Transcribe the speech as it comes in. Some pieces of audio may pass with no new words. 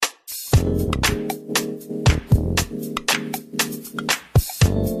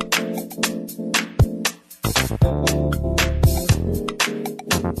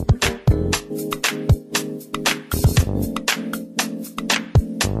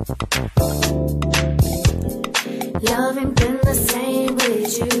Love ain't been the same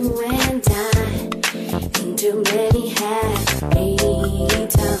with you and I. In too many happy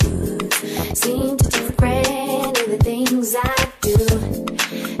times. Seem to take for granted the things I do.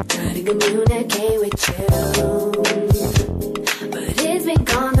 Try to communicate with you, but it's been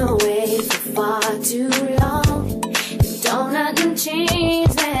gone away for far too long. If don't nothing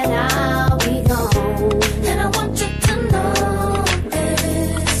change, then I'll be gone. And I want you to know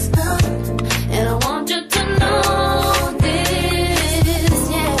this, and I want you to know this,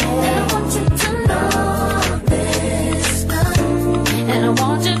 yeah. And I want you to know this, and I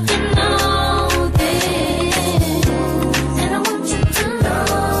want you to know this, and I want you to know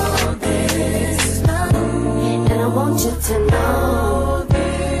this, and I want you to know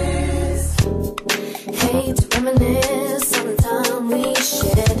this. Hate to reminisce on the time we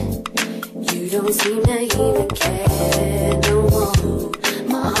shared. You don't seem to even care no more.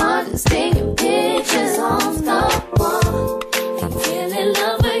 My heart is taking pictures off the wall. Can't feel in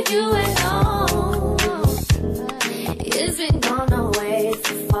love with you at all. It's been gone away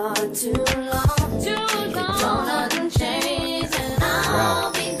for far too long. Don't nothing change and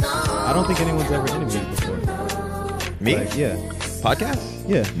I'll be gone. I don't think anyone's ever interviewed before. Me? Like, yeah. Podcast?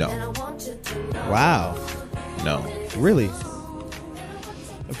 Yeah. No. Wow. No. Really?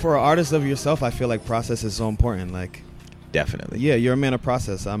 For an artist of yourself, I feel like process is so important. Like, Definitely. yeah, you're a man of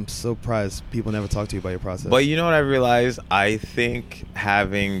process. I'm so surprised people never talk to you about your process. But you know what I realized? I think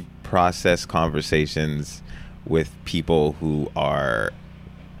having process conversations with people who are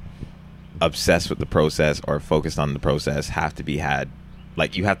obsessed with the process or focused on the process have to be had.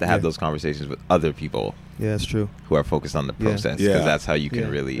 Like, you have to have Yeah. those conversations with other people yeah, it's true. who are focused on the Yeah. process, because Yeah. that's how you can Yeah,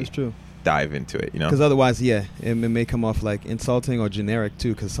 really it's true. dive into it, you know? Because otherwise, yeah, it may come off like insulting or generic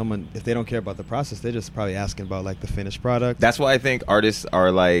too. Because someone, if they don't care about the process, they're just probably asking about like the finished product. That's why I think artists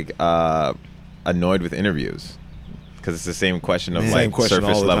are like annoyed with interviews, because it's the same question of Man. like Same question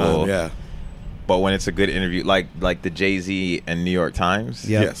surface all the level. time. Yeah. But when it's a good interview, like the Jay-Z and New York Times,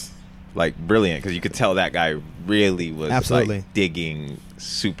 Yeah. Yes. like brilliant, because you could tell that guy really was Absolutely. like digging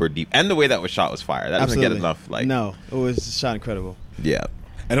super deep, and the way that was shot was fire. That doesn't Absolutely. get enough. Like, no, it was shot incredible. yeah,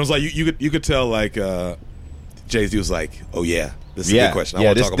 And it was like you could tell like Jay-Z was like, oh yeah, this is a yeah, good question. I yeah.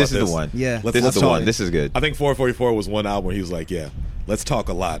 want to This, talk about this is the one. Yeah. Let's this is the talk. one. This is good. I think 444 was one album where he was like, yeah, let's talk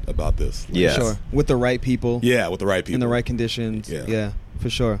a lot about this. Like, Yeah. Sure, with the right people. Yeah, with the right people. In the right conditions. Yeah. Yeah, for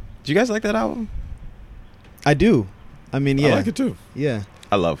sure. Do you guys like that album? I do. I mean, yeah. I like it too. Yeah.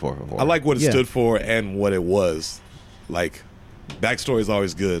 I love 444. I like what it Yeah. stood for and what it was. Like, backstory is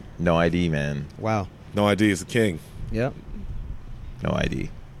always good. No ID, man. Wow. No ID is the king. Yep. No ID.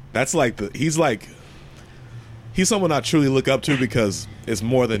 That's like he's someone I truly look up to, because it's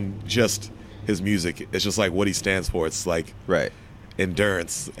more than just his music. It's just like what he stands for. It's like Right.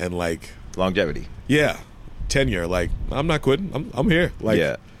 endurance and like, Longevity. yeah, tenure. Like, I'm not quitting. I'm here. Like,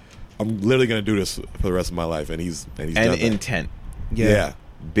 yeah. I'm literally gonna do this for the rest of my life. And he's And done that. intent. Yeah. Yeah.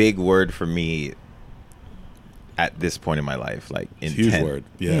 Big word for me at this point in my life. Like, It's a intent. huge word.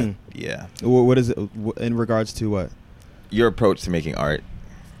 Yeah. Hmm. Yeah. What is it in regards to what? Your approach to making art,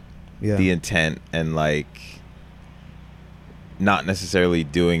 Yeah. the intent, and like not necessarily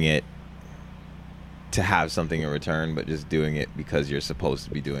doing it to have something in return, but just doing it because you're supposed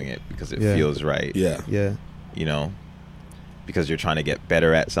to be doing it, because it Yeah. feels right. Yeah. Yeah. You know, because you're trying to get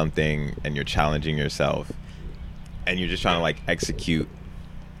better at something and you're challenging yourself, and you're just trying to like execute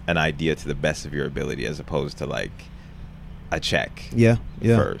an idea to the best of your ability, as opposed to like a check Yeah.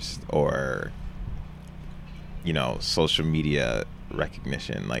 Yeah. first, or you know, social media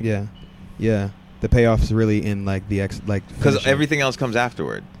recognition. Like, Yeah. Yeah. The payoff is really in like the because everything else comes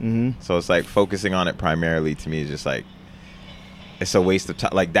afterward. Mm-hmm. So it's like focusing on it primarily, to me, is just like, it's a waste of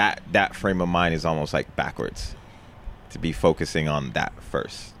time. Like that frame of mind is almost like backwards, to be focusing on that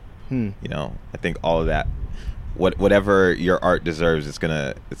first. You know, I think all of that, whatever your art deserves, it's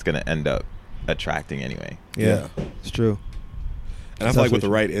gonna end up attracting anyway. Yeah. It's true. And I That's feel like with the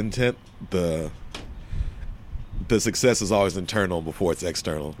absolutely right intent, the success is always internal before it's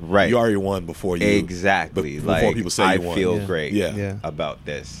external. Right. You already won before you Exactly. before Like, people say I you won. feel Yeah. great Yeah. Yeah. about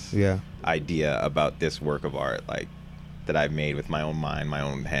this Yeah. idea, about this work of art, like, that I've made with my own mind, my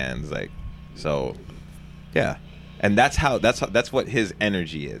own hands. Like, so yeah. And that's what his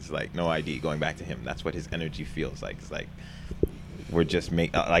energy is. Like, No ID, going back to him, that's what his energy feels like. It's like, we're just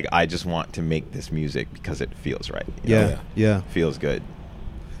like, I just want to make this music because it feels right. you know? Yeah. Yeah. Feels good.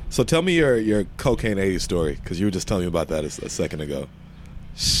 So tell me your Cocaine 80s story, because you were just telling me about that a second ago.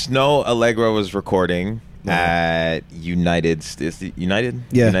 Snow Allegra was recording Uh-huh. at United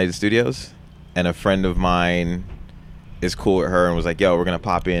Yeah. United Studios, and a friend of mine is cool with her and was like, yo, we're gonna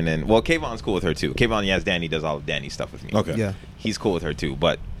pop in. And well, Kayvon's cool with her too. Kayvon Yes Danny does all of Danny's stuff with me. Okay. Yeah. He's cool with her too.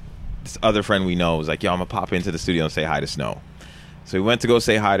 But this other friend we know was like, yo, I'm gonna pop into the studio and say hi to Snow. So we went to go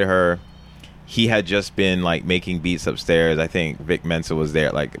say hi to her. He had just been like making beats upstairs. I think Vic Mensa was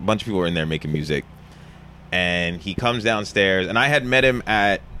there. Like a bunch of people were in there making music. And he comes downstairs, and I had met him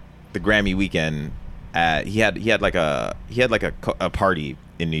at the Grammy weekend. He had like a party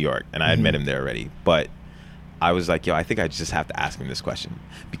in New York, and I had met him there already. But I was like, yo, I think I just have to ask him this question,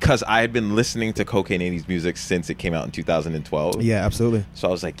 because I had been listening to Cocaine 80s music since it came out in 2012. Yeah, absolutely. So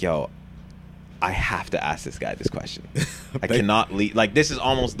I was like, yo, I have to ask this guy this question. I cannot leave. Like, this is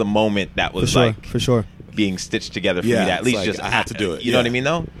almost the moment that was For sure. being stitched together for Yeah, me to at it's least like, just I had to do it. You know Yeah. what I mean,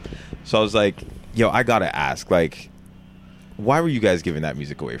 though? So I was like, yo, I gotta ask, like, why were you guys giving that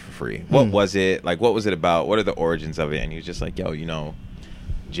music away for free? What was it? Like, what was it about? What are the origins of it? And he was just like, yo, you know,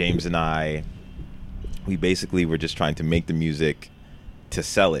 James and I, we basically were just trying to make the music to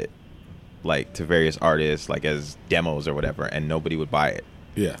sell it, like, to various artists, like, as demos or whatever, and nobody would buy it.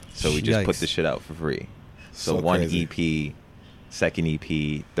 Yeah. So we just put Yikes. the shit out for free. So So one crazy. EP, second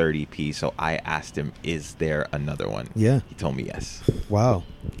EP, third EP. So I asked him, is there another one? Yeah. He told me yes. Wow.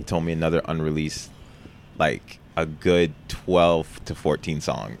 He told me another unreleased, like a good 12 to 14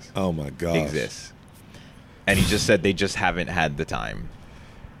 songs Oh my god. exists. And he just said they just haven't had the time.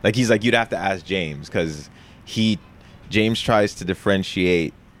 Like, he's like, you'd have to ask James, because James tries to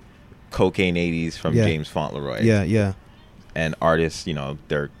differentiate Cocaine 80s from Yeah. James Fauntleroy. Yeah, yeah. And artists, you know,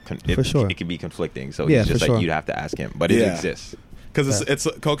 For sure. it can be conflicting. So Yeah, he's just for like, sure. you'd have to ask him. But it Yeah. exists. Because it's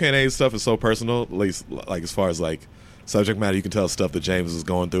Cocaine 80s stuff is so personal, at least like as far as like subject matter, you can tell stuff that James is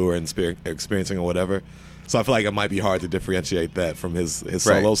going through or experiencing or whatever. So I feel like it might be hard to differentiate that from his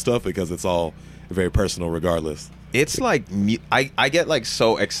solo Right. stuff, because it's all very personal regardless. It's like I get like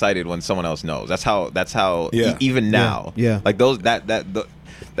so excited when someone else knows. That's how Yeah. even now. Yeah. Like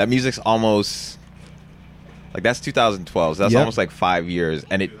that music's almost like, that's 2012. So that's Yep. almost like 5 years,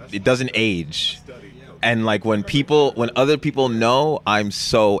 and it doesn't age. And like when other people know, I'm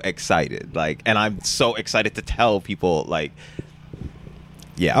so excited. Like, and I'm so excited to tell people, like,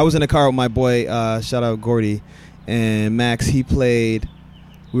 yeah. I was in a car with my boy, shout out Gordy, and Max. He played.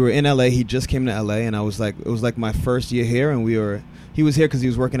 We were in LA. He just came to LA, and I was like, it was like my first year here, and he was here because he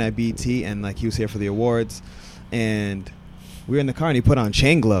was working at BET, and like he was here for the awards, and we were in the car, and he put on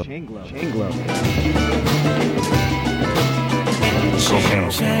Chain Glove.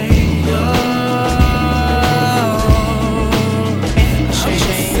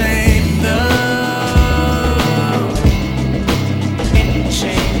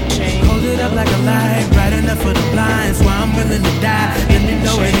 Hold it up like a light, bright enough for the blinds. Why I'm willing to die. Let me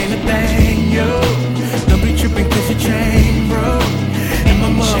know it ain't a thing, yo. Don't be tripping 'cause your chain broke, and my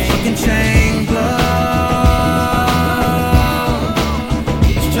motherfucking chain glow.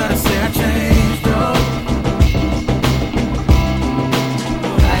 Just try to say I changed, though.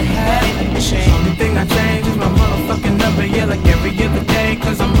 I haven't changed. Only thing I changed is my motherfucking number, yeah, like every other day.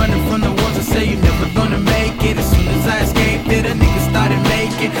 'Cause I'm running from the ones that say you're never gonna make it. As soon as I escaped it, a nigga started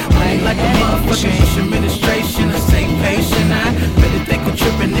making money like a motherfucking Bush administration. I say patient, I better think I'm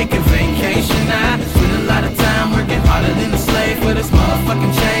tripping, nigga vacation. I spend a lot of time working harder than a slave for this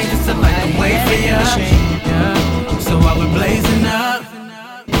motherfucking change. It's a like I'm waiting for ya. So I was blazing up.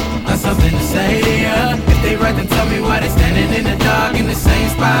 Got something to say to ya. If they right, then tell me why they standing in the dark in the same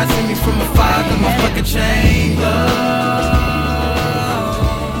spot. See me from afar, got my fucking chain glow.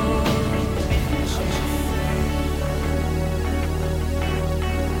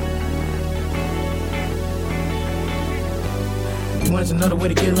 Wanted another way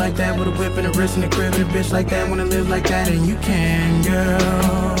to get like that, with a whip and a wrist and a crib and a bitch like that. Wanna live like that, and you can, girl.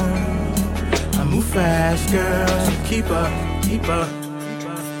 I move fast, girl, so keep up, keep up.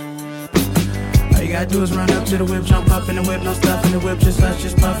 All you gotta do is run up to the whip, jump up in the whip, no stuff in the whip, just us,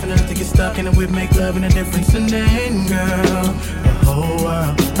 just puffin' enough to get stuck in the whip, make love and a difference, and then, girl, the whole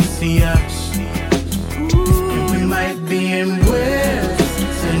world can see us. And we might be in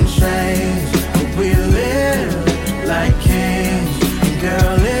whips and chains, but we live like kings.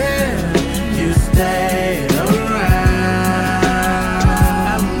 Girl, if you stay around,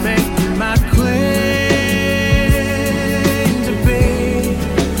 I'll make you my queen to be.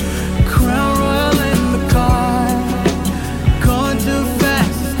 Crown royal in the car, going too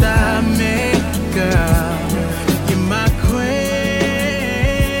fast to stop me, girl. You're my queen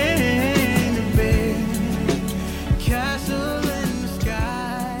to be. Castle in the sky.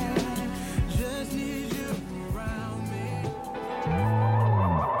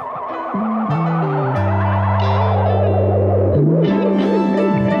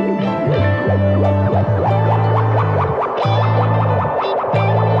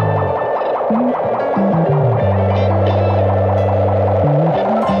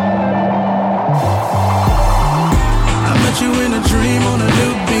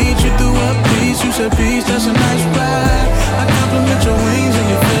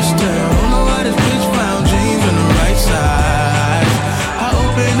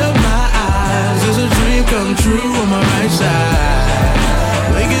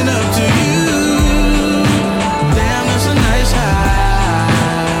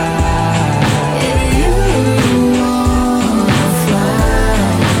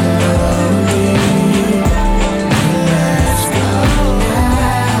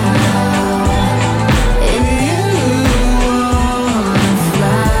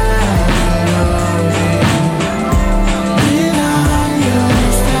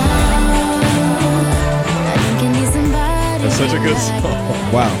 good song.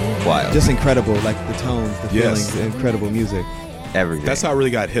 Wow. Wild. Just incredible. Like the tones, the Yes. feelings, incredible music. Everything. That's how I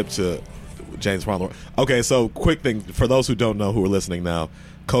really got hip to James Fauntleroy. Okay, so quick thing for those who don't know who are listening now,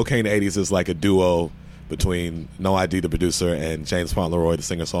 Cocaine 80s is like a duo between No ID, the producer, and James Fauntleroy, the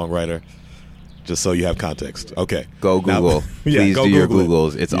singer-songwriter. Just so you have context. Okay. Go Now- Google. Yeah, Please go do your Google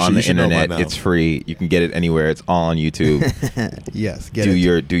it. Googles. It's You on should- the you should know by internet. now. It's free. You can get it anywhere. It's all on YouTube. Yes. Get do it.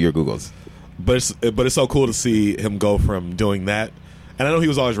 your Googles. But it's so cool to see him go from doing that, and I know he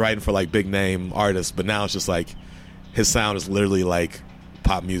was always writing for like big name artists, but now it's just like his sound is literally like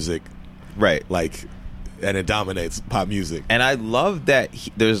pop music, Right. like, and it dominates pop music. And I love that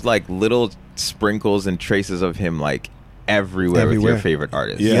there's like little sprinkles and traces of him like everywhere with Everywhere. your favorite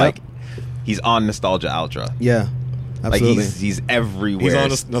artists. Yeah. Like he's on Nostalgia Ultra. Yeah. Like Absolutely. he's everywhere.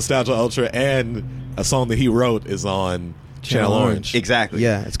 He's on Nostalgia Ultra, and a song that he wrote is on Channel Orange. Exactly.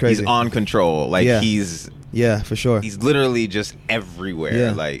 Yeah, it's crazy. He's on Control. Like Yeah. he's For sure. literally just everywhere.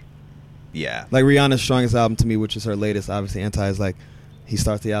 Yeah. Like yeah. Like Rihanna's strongest album to me, which is her latest, obviously Anti, is like he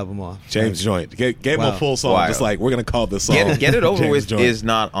starts the album off. James Joint gave him Wow. a full song, Wild. just like we're gonna call this song. Get It Over James With Joint. is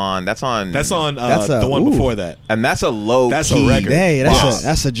not on. That's on. That's on That's the one ooh. before that. And that's a low That's a key. record. Hey, Wow.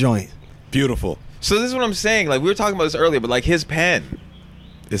 that's a joint. Beautiful. So this is what I'm saying. Like we were talking about this earlier, but like his pen.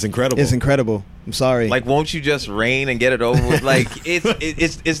 It's incredible. It's incredible. I'm sorry. Like, won't you just rain and get it over with? Like,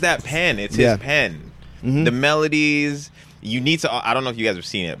 it's that pen. It's Yeah. his pen. Mhm. The melodies. You need to. I don't know if you guys have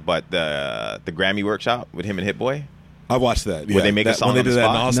seen it, but the Grammy workshop with him and Hit Boy. I watched that. Where they make a That- song when they on the did that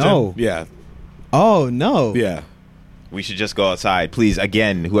in spot? Austin. No. Yeah, Oh no. yeah. We should just go outside, please.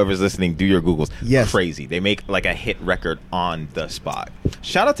 Again, whoever's listening, do your Googles. Yes. Crazy. They make like a hit record on the spot.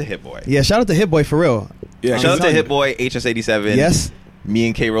 Shout out to Hit Boy. Yeah. Shout out to Hit Boy for real. Yeah, Shout out to he's- Hit Boy, HS87. Yes. Me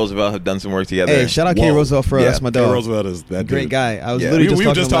and K Roosevelt have done some work together. Hey, shout out K Whoa. Roosevelt for real. Yeah, That's my K. dog. Roosevelt is that Great dude. guy. I was Yeah. literally We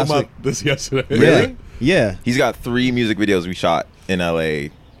were just to him talking last about this yesterday. week. Really? Yeah. He's got 3 music videos we shot in LA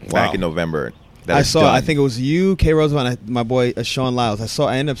back Wow. in November. that I is saw. done. I think it was you, K. Roosevelt, and my boy Sean Lyles.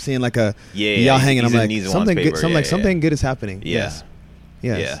 I ended up seeing like a Yeah, y'all he's- hanging. I'm he's in like Needs One's something good. favor. Something like Yeah, something yeah. good is happening. Yeah. Yes.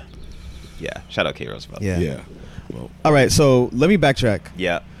 Yes. Yeah. Yeah. Shout out K Roosevelt. Yeah. Yeah. Well, All right. So let me backtrack.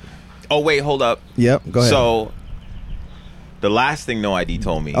 Yeah. Oh wait, hold up. Yep. Go ahead. So the last thing No ID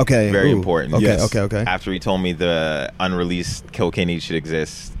told me. Okay, Very ooh, important. okay, Yes. okay. After he told me the unreleased Cocaine should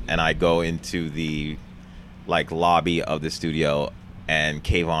exist, and I go into the like lobby of the studio, and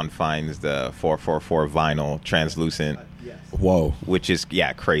Kayvon finds the 444 vinyl translucent, whoa. which is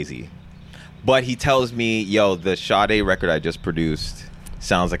crazy. But he tells me, yo, the Sade record I just produced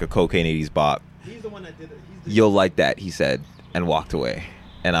sounds like a Cocaine 80s bop. He's the one that did it. You'll like that, he said, and walked away.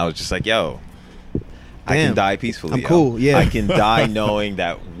 And I was just like, yo, I Damn. can die peacefully. I'm yo. cool, yeah. I can die knowing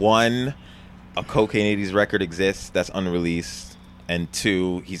that 1, a Cocaine 80s record exists that's unreleased, and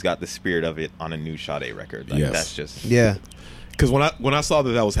 2, he's got the spirit of it on a new Sade record. Like, Yes. that's just Yeah. Because when I saw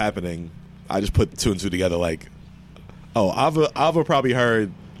that was happening, I just put 2 and 2 together. Like, oh, Ava probably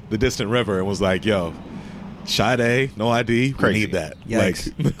heard The Distant River and was like, yo, Sade, No ID, Crazy. we need that.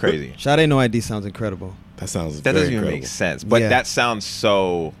 Yikes. Like, crazy. Sade No ID sounds incredible. that sounds That very doesn't even incredible. make sense. But Yeah. that sounds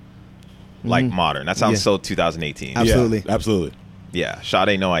so like Mhm. modern. That sounds Yeah. so 2018. Absolutely. Yeah, absolutely. Yeah,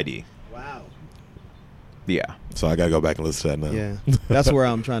 Sade No ID. Wow. Yeah. So I gotta go back and listen to that now. Yeah. That's where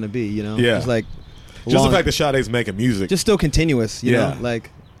I'm trying to be. You know. Yeah. Just like Just long- the fact that Sade's making music. just still continuous. You Yeah. know. Like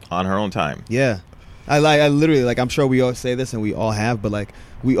On her own time. yeah. I literally like I'm sure we all say this and we all have, but like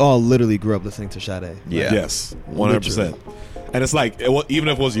we all literally grew up listening to Sade. Yeah. Yes, 100%. And it's like, even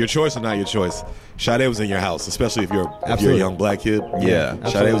if it was your choice or not your choice, Sade was in your house, especially if you're a Absolutely. young black kid. Yeah. Sade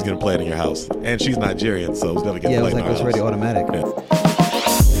Absolutely. was going to play it in your house. And she's Nigerian, so it was definitely Yeah, it going was to like play it was in already our automatic. house.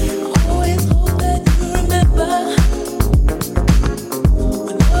 Always hope that you remember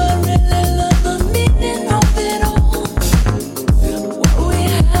when I really love the meaning of it all. What we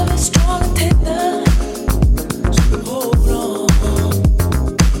have is strong and tender, so hold on.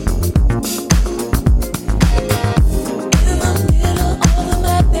 In the middle of the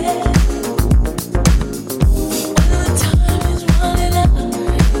madness, when the time is running out and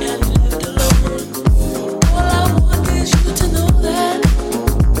left alone, all I want is you to know that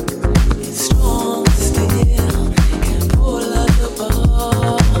it's strong still, can pull us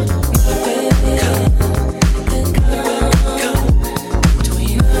apart. Nothing can come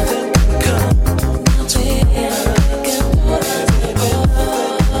between us. Nothing can pull us apart.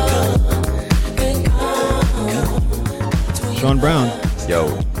 Sean Brown,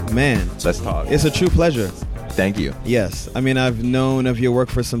 Yo, man, let's talk. it's a true pleasure. Thank you. Yes, I mean I've known of your work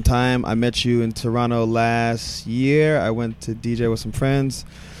for some time. I met you in Toronto last year. I went to DJ with some friends,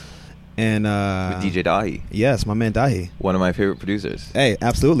 And With DJ Dahi, yes, my man Dahi. one of my favorite producers. Hey,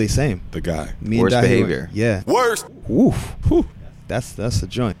 absolutely, same. The guy. Me Worst and Dahi Behavior. Yeah. Worst. Oof. Whew. That's a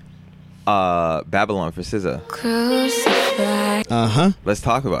joint. Babylon for SZA. Let's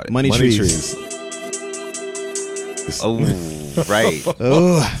talk about it. Money trees. Oh, right.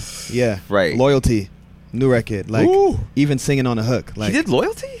 Oh, yeah. Right. Loyalty. New record. Like, Ooh. even singing on the hook. Like, He did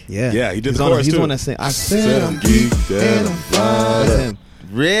Loyalty? Yeah. Yeah, he did He's the on- chorus He's too. the one that sang. I said I'm geeked and I'm fly. That's him.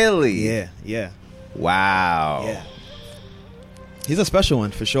 Really? Yeah. Yeah. Wow. Yeah. He's a special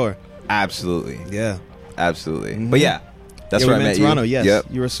one for sure. Absolutely. Yeah. Absolutely. Mhm. But yeah, that's yeah, where I we met in Toronto. you. Yes. Yep.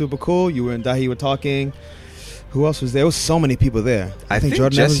 You were super cool. You were in Dahi. Were talking. Who else was there? There was so many people there. I think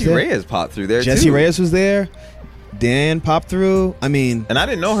Jordan Evans Jessie was there. Reyes popped through there Jessie too. Reyes was there. Dan popped through. I mean, And I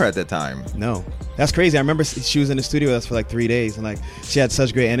didn't know her at that time. no, that's crazy. I remember she was in the studio with us for like 3 days, and like she had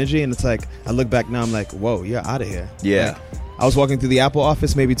such great energy. And it's like I look back now, I'm like, whoa, you're out of here. Yeah. Like, I was walking through the Apple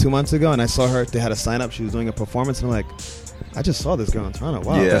office maybe 2 months ago, and I saw her. They had a sign up. She was doing a performance, and I'm like, I just saw this girl in Toronto.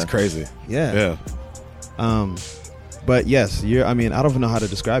 Wow. Yeah. That's crazy. Yeah. Yeah. But yes, you're. I mean, I don't even know how to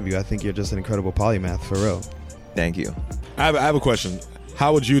describe you. I think you're just an incredible polymath for real. Thank you. I have a question.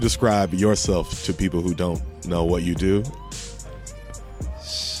 How would you describe yourself to people who don't know what you do?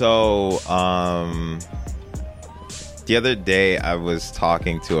 So, the other day I was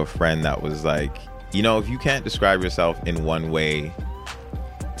talking to a friend that was like, you know, if you can't describe yourself in one way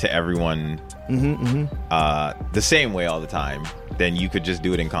to everyone the same way all the time, then you could just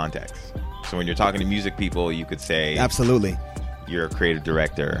do it in context. So when you're talking to music people, you could say Absolutely. you're a creative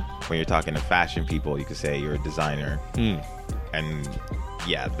director. When you're talking to fashion people, you could say you're a designer. And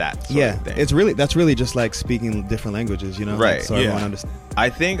yeah, that sort Yeah, of thing. that's really just like speaking different languages, you know? Right. So Yeah. everyone understands. I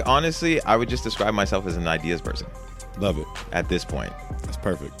think honestly, I would just describe myself as an ideas person Love it. at this point. That's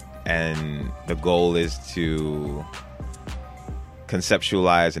perfect. And the goal is to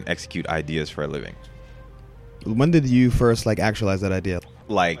conceptualize and execute ideas for a living. When did you first like actualize that idea?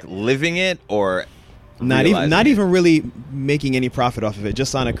 Like living it or Not realizing it? even really making any profit off of it.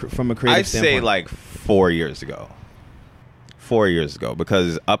 Just on from a creative I'd standpoint. say like 4 years ago. 4 years ago,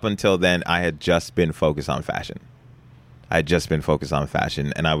 because up until then I had just been focused on fashion.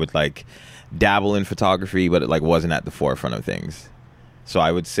 And I would like dabble in photography, but it like wasn't at the forefront of things. So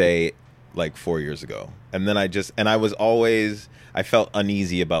I would say like 4 years ago. And then I felt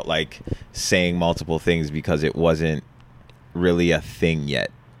uneasy about like saying multiple things because it wasn't really a thing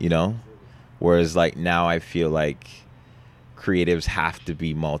yet, you know? Whereas like now I feel like creatives have to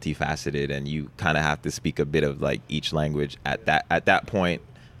be multifaceted and you kind of have to speak a bit of like each language. At that point,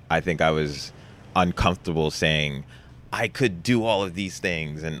 I think I was uncomfortable saying I could do all of these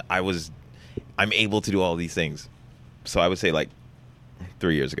things and I'm able to do all these things. So I would say like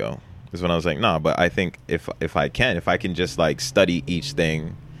 3 years ago is when I was like, nah, but I think if I can just like study each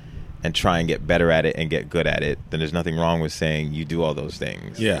thing and try and get better at it and get good at it, then there's nothing wrong with saying you do all those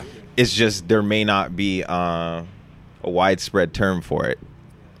things. Yeah. It's just there may not be a widespread term for it.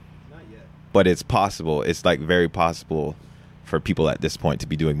 Not yet. But it's possible. It's like very possible for people at this point to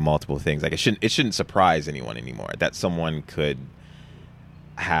be doing multiple things. Like it shouldn't surprise anyone anymore that someone could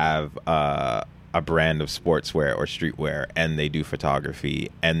have a brand of sportswear or streetwear and they do photography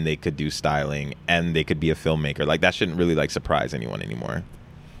and they could do styling and they could be a filmmaker. Like that shouldn't really like surprise anyone anymore.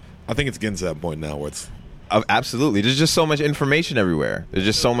 I think it's getting to that point now where it's Absolutely. There's just so much information everywhere. There's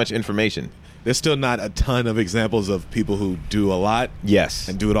just so much information. there's still not a ton of examples of people who do a lot Yes.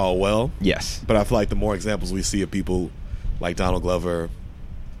 and do it all well. Yes. But I feel like the more examples we see of people like Donald Glover,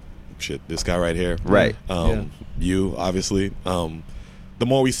 this guy right here, Right. you obviously, the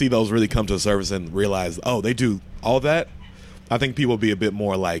more we see those really come to the surface and realize, oh, they do all that, I think people will be a bit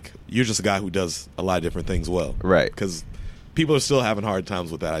more like, you're just a guy who does a lot of different things well. Right. Because people are still having hard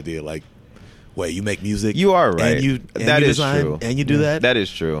times with that idea. Like, wait, you make music? You are right. And you That is design, true. and you do that? That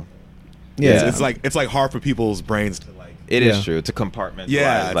is true. Yeah. It's like hard for people's brains to like. It is Yeah. true. To compartmentalize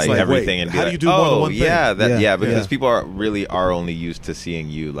Yeah, it's like like, everything wait, and be how do like, you do more than one thing? yeah, Yeah. because Yeah. people are only used to seeing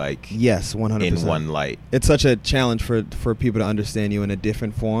you like Yes, 100%. in one light. It's such a challenge for people to understand you in a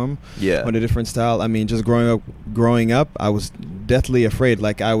different form, Yeah. or in a different style. I mean, just growing up, I was deathly afraid.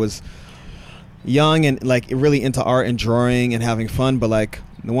 Like I was young and like really into art and drawing and having fun, but like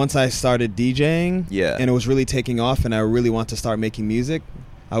once I started DJing, Yeah. and it was really taking off, and I really want to start making music,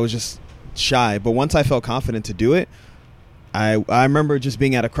 I was just shy. But once I felt confident to do it, I remember just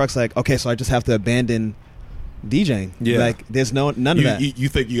being at a crux, like, okay, so I just have to abandon DJing. Yeah. Like there's none of that. You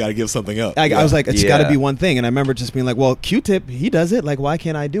think you got to give something up? I was like, it's Yeah. got to be one thing. And I remember just being like, well, Q-Tip, he does it. Like, why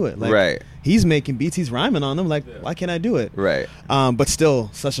can't I do it? Like, Right. He's making beats, he's rhyming on them. Like, why can't I do it? Right. But still,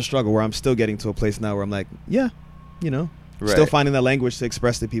 such a struggle where I'm still getting to a place now where I'm like, yeah, you know, Still finding that language to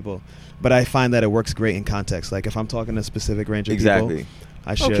express to people. But I find that it works great in context. Like if I'm talking to a specific range of people,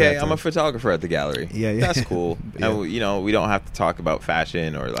 I share Okay, that I'm to- a photographer at the gallery. Yeah. That's cool. Yeah. And we don't have to talk about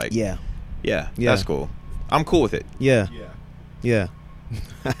fashion or like. Yeah. Yeah, Yeah. that's cool. I'm cool with it. Yeah. Yeah.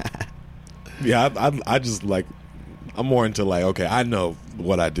 Yeah, I just like, I'm more into like, okay, I know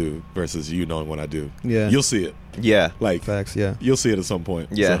what I do versus you knowing what I do. Yeah. You'll see it. Yeah, Like, Facts, yeah. you'll see it at some point.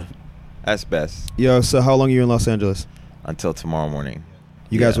 yeah, So, that's best. Yo, so how long are you in Los Angeles? Until tomorrow morning.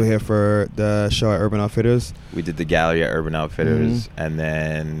 You guys Yeah. were here for the show at Urban Outfitters. We did the gallery at Urban Outfitters, and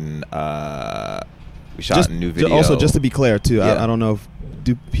then we shot a new video. Also, just to be clear, too, Yeah. I don't know if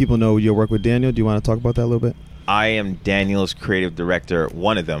do people know your work with Daniel. Do you want to talk about that a little bit? I am Daniel's creative director.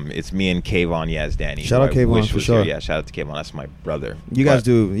 One of them. It's me and Kayvon Yaz Danny. Shout who out I Kayvon, wish for was sure. here. Yeah, shout out to Kayvon. That's my brother. You guys But,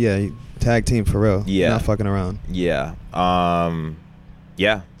 do, you tag team for real. Yeah. Not fucking around. Yeah.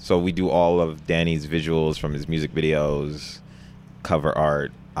 Yeah. So we do all of Danny's visuals from his music videos, cover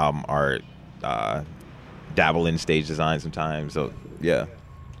art, album art, dabble in stage design sometimes. So yeah.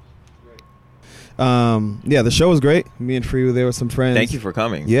 Yeah, the show was great. Me and Free were there with some friends. Thank you for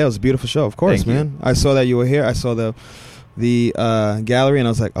coming. Yeah, it was a beautiful show. Of course, Thank you. man. I saw that you were here. I saw the gallery, and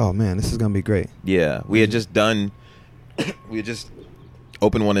I was like, oh man, this is gonna be great. Yeah. We had just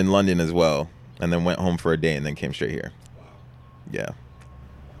opened one in London as well, and then went home for a day and then came straight here. Yeah.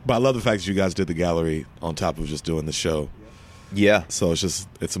 but I love the fact that you guys did the gallery on top of just doing the show. Yeah. So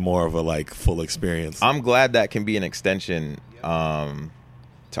it's more of a like full experience. I'm glad that can be an extension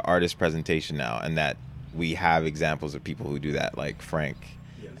to artist presentation now, and that we have examples of people who do that, like Frank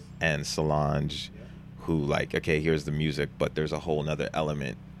and Solange, who like, okay, here's the music, but there's a whole nother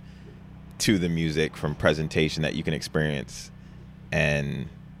element to the music from presentation that you can experience. And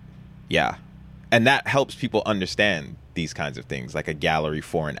yeah, and that helps people understand these kinds of things, like a gallery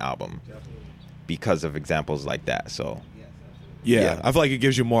for an album, because of examples like that. So Yeah, I feel like it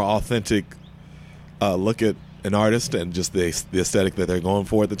gives you a more authentic look at an artist and just the aesthetic that they're going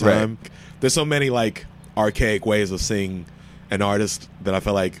for at the time. Right. There's so many like archaic ways of seeing an artist that I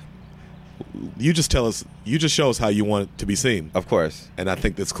feel like you just show us how you want it to be seen. of course. And I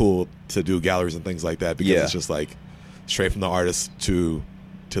think that's cool to do galleries and things like that because Yeah. it's just like straight from the artist to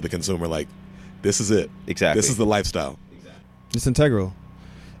the consumer. Like, this is it. Exactly. This is the lifestyle. It's integral.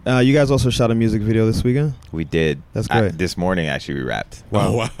 You guys also shot a music video this weekend. We did. That's great. This morning, actually, we wrapped.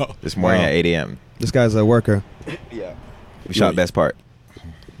 Wow. Wow. This morning Wow. at 8 a.m. This guy's a worker. Yeah. We shot best part.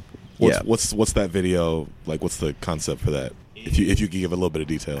 What's that video like? What's the concept for that? If you could give a little bit of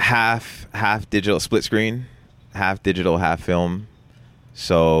detail. Half digital, split screen, half digital, half film.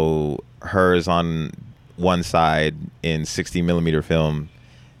 So hers on one side in 60 millimeter film,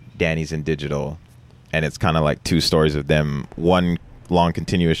 Danny's in digital, and it's kind of like two stories of them, one long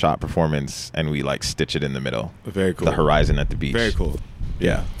continuous shot performance, and we like stitch it in the middle. Very cool. The horizon at the beach. Very cool.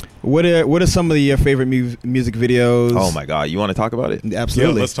 Yeah. What are some of your favorite music videos? Oh my God, you want to talk about it?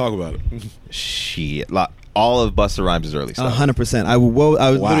 Absolutely. Yeah, let's talk about it. Shit, all of Busta Rhymes' early stuff. 100%. I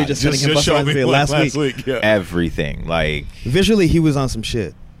was literally just sending him Busta showed Rhymes me video one last week. Yeah. Everything, like. Visually, he was on some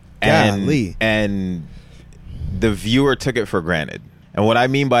shit. Golly. And the viewer took it for granted. And what I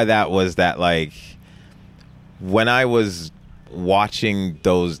mean by that was that, like, when I was watching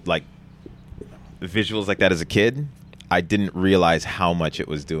those like visuals like that as a kid, I didn't realize how much it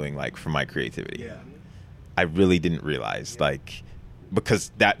was doing, like, for my creativity. Yeah. I really didn't realize, like, because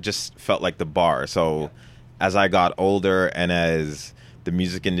that just felt like the bar. So as I got older and as the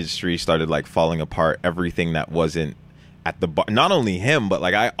music industry started like falling apart, everything that wasn't at the bar, not only him, but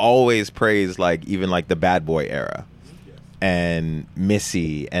like I always praise like even like the Bad Boy era and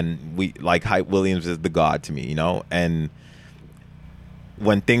Missy, and we like Hype Williams is the god to me, you know? And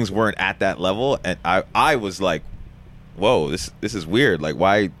when things weren't at that level, and I was like, whoa, this is weird. Like,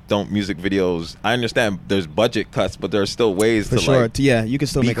 why don't music videos? I understand there's budget cuts, but there are still ways For to sure. like Yeah, you can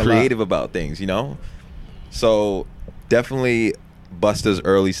still be make creative about things, you know? So definitely Busta's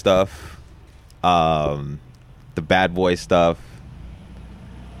early stuff, the Bad Boy stuff,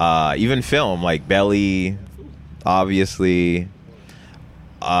 even film like Belly, obviously,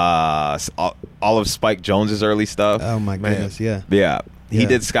 all of Spike Jonze's early stuff. Oh my goodness, yeah. Yeah. He Yeah.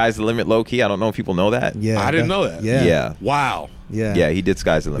 did Sky's the Limit low key. I don't know if people know that. Yeah. I didn't know that. Yeah. Yeah. Wow. Yeah. Yeah, he did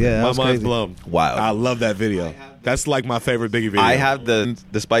Sky's the Limit. Yeah. That My was mind's crazy. blown. Wow. I love that video. That's like my favorite Biggie video. I have the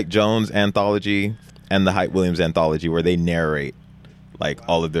Spike Jonze anthology and the Hype Williams anthology where they narrate like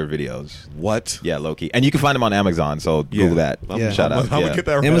all of their videos. What? Yeah, low key. And you can find them on Amazon, so Google that. Yeah. Shout out. I'm gonna Yeah. get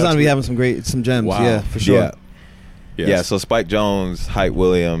that right Amazon after be this. having some gems. Wow. Yeah, for sure. Yeah. Yes. Yeah, so Spike Jonze, Hype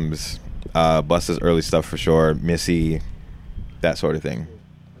Williams, Busta's early stuff for sure, Missy, that sort of thing.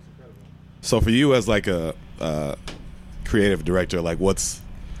 So for you as like a creative director, like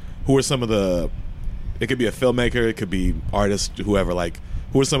who are some of the? It could be a filmmaker, it could be artist, whoever. Like,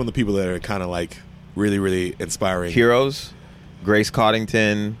 who are some of the people that are kind of like really, really inspiring? Heroes, Grace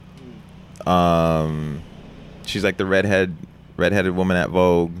Coddington. She's like the redheaded woman at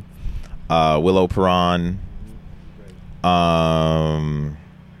Vogue. Willow Perron.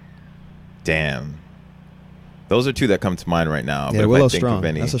 Damn. Those are two that come to mind right now. Yeah, but Willow's if I think strong. of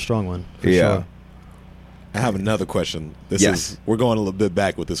any, That's a strong one. For Yeah. Sure. I have another question. Yes. We're going a little bit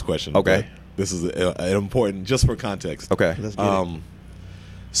back with this question. Okay. but This is an important, just for context. Okay. Let's get it.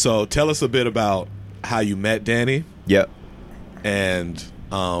 So tell us a bit about how you met Danny, Yep. and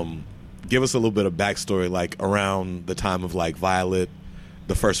give us a little bit of backstory, like around the time of like Violet,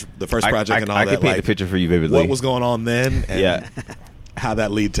 the first project, and all I that. could paint like, the picture for you vividly. what was going on then, and Yeah. how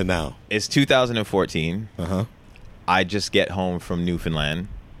that lead to now. It's 2014. Uh-huh. I just get home from Newfoundland.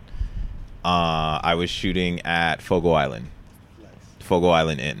 I was shooting at Fogo Island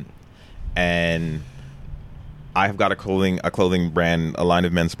Inn, and I've got a clothing brand, a line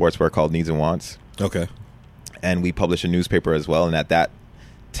of men's sportswear called Needs and Wants, Okay. and we publish a newspaper as well. And at that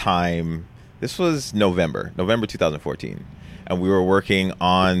time, this was November 2014, and we were working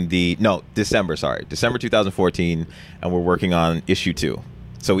on December 2014, and we're working on issue 2.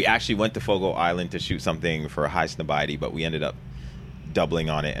 So we actually went to Fogo Island to shoot something for High Snobiety, but we ended up doubling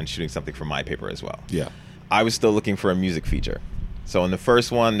on it and shooting something for my paper as well. Yeah. I was still looking for a music feature. So in the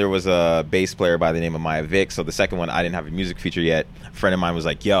first one, there was a bass player by the name of Maya Vick. So the second one, I didn't have a music feature yet. A friend of mine was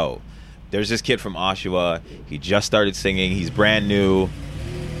like, yo, there's this kid from Oshawa. He just started singing. He's brand new.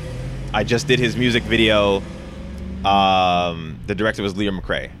 I just did his music video. The director was Liam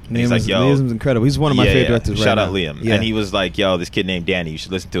McRae. And he's like, yo. Liam's incredible. He's one of my favorite directors right Shout now. out Liam. Yeah. And he was like, yo, this kid named Danny, you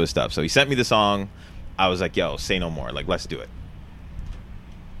should listen to his stuff. So he sent me the song. I was like, yo, say no more. Like, let's do it.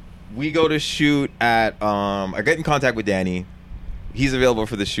 We go to shoot at, I get in contact with Danny. He's available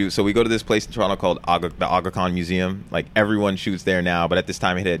for the shoot. So we go to this place in Toronto called the Aga Khan Museum. Like, everyone shoots there now, but at this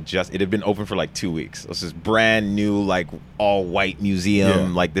time it had been open for like 2 weeks. It was this brand new, like, all white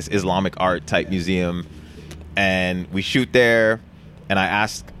museum, like this Islamic art type museum. And we shoot there, and I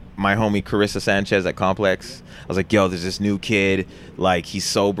asked my homie Carissa Sanchez at Complex. I was like, yo, there's this new kid, like, he's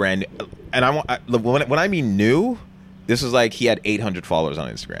so brand new. And when I mean new, this was like he had 800 followers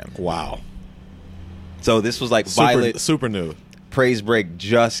on Instagram. Wow. So this was like Violet. Super new. Praise Break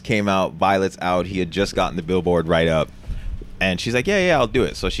just came out. Violet's out. He had just gotten the Billboard write-up. And she's like, yeah, I'll do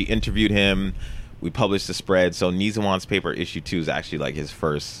it. So she interviewed him. We published the spread. So Needs and Wants paper issue 2 is actually like his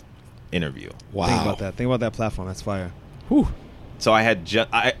first interview. Wow. Think about that. Think about that platform. That's fire. Whew. So I had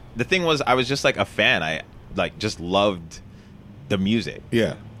the thing was, I was just like a fan. I like just loved the music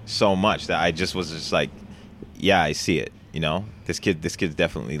Yeah. so much that I just was just like, yeah, I see it. You know, this kid's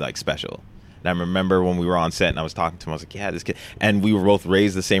definitely like special. And I remember when we were on set and I was talking to him, I was like, yeah, this kid. And we were both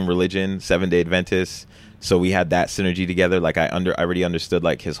raised the same religion, Seventh-day Adventists. So we had that synergy together. Like I already understood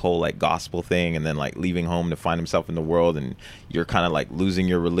like his whole like gospel thing, and then like leaving home to find himself in the world, and you're kind of like losing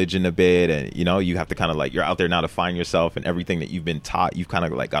your religion a bit, and you know you have to kind of like, you're out there now to find yourself, and everything that you've been taught, you've kind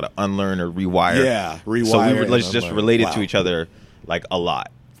of like got to unlearn or rewire. Yeah, rewire. So we were and just unlearn. related Wow. to each other like a lot.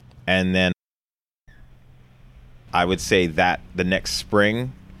 And then I would say that the next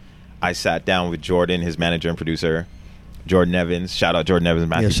spring, I sat down with Jordan, his manager and producer, Jordan Evans. Shout out Jordan Evans,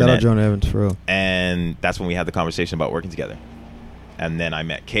 Matthew Yeah, shout out Burnett. Jordan Evans, for real. And that's when we had the conversation about working together. And then I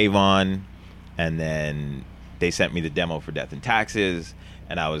met Kayvon, and then they sent me the demo for Death and Taxes,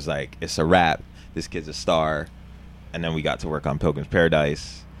 and I was like, it's a wrap. This kid's a star. And then we got to work on Pilgrim's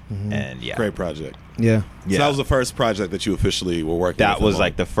Paradise, and yeah. Great project. Yeah. Yeah. So that was the first project that you officially were working with That him was on.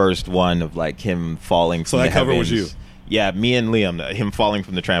 like the first one of like him falling So from that the cover was heavens. you? Yeah, me and Liam, him falling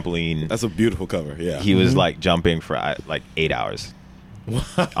from the trampoline. That's a beautiful cover. Yeah. He was like jumping for like 8 hours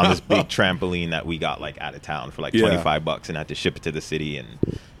on this big trampoline that we got like out of town for like Yeah. $25 and had to ship it to the city, and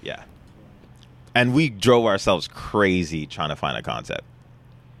yeah. And we drove ourselves crazy trying to find a concept,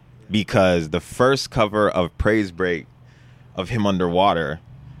 because the first cover of Praise Break of him underwater,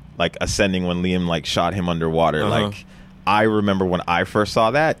 like ascending when Liam like shot him underwater, Uh-huh. like I remember when I first saw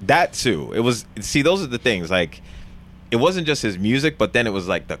that too. It was, see, those are the things, like it wasn't just his music, but then it was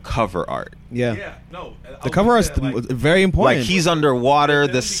like the cover art. Yeah. No. The cover art's very important. Like he's underwater,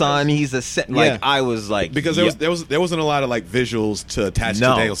 the because- sun, he's like Yeah. I was like, because yeah. there wasn't a lot of like visuals to attach No.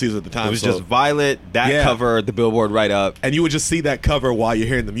 to Daniel Caesar at the time. It was so- just Violet, that Yeah. cover, the Billboard write up. and you would just see that cover while you're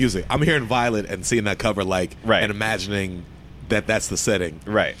hearing the music. I'm hearing Violet and seeing that cover, like, Right. and imagining that that's the setting,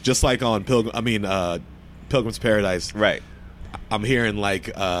 Right. Just like on Pilgrim's Paradise, Right. I'm hearing like,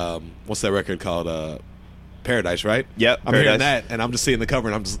 what's that record called? Paradise, right? Yep, I'm hearing Paradise. that, and I'm just seeing the cover,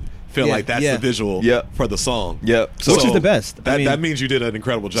 and I'm just feel Yeah, like that's yeah. the visual Yeah. for the song. Yep. Which is the best. That, I mean- that means you did an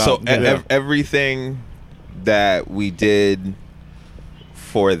incredible job. So Yeah. everything that we did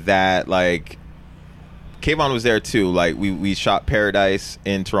for that, like, Kayvon was there too. Like, we shot Paradise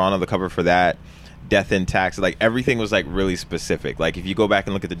in Toronto, the cover for that. Death and Taxes, like, everything was like really specific. Like, if you go back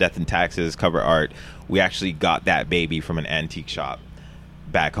and look at the Death and Taxes cover art, we actually got that baby from an antique shop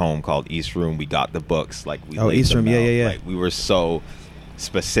back home called East Room. We got the books, like, we laid East them Room, yeah, out. yeah. Like, we were so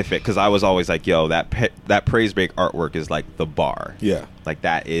specific because I was always like, yo, that Praise Break artwork is like the bar. Yeah. Like,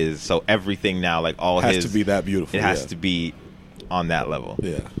 that is, so everything now, like, all Has his to be that beautiful. it has yeah. to be on that level.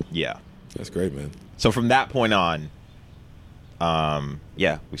 Yeah. Yeah. That's great, man. So from that point on,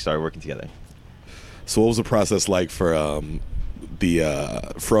 we started working together. So what was the process like for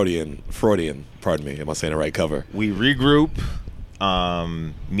the Freudian, pardon me, am I saying the right cover? We regroup.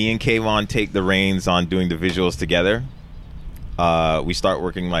 Me and Kayvon take the reins on doing the visuals together. We start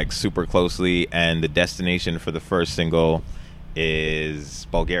working like super closely, and the destination for the first single is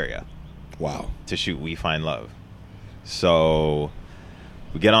Bulgaria Wow. to shoot We Find Love. So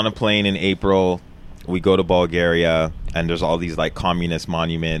we get on a plane in April. We go to Bulgaria, and there's all these like communist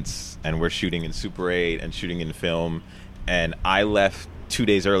monuments, and we're shooting in Super 8 and shooting in film. And I left 2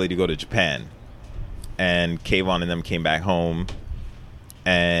 days early to go to Japan, and Kayvon and them came back home.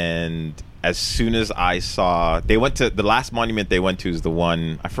 And as soon as I saw, they went to the last monument they went to is the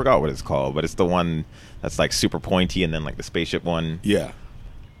one, I forgot what it's called, but it's the one that's like super pointy, and then like the spaceship one. Yeah.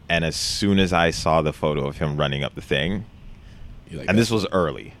 And as soon as I saw the photo of him running up the thing, You're like, and this was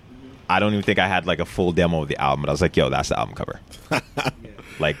early, I don't even think I had like a full demo of the album, but I was like, yo, that's the album cover.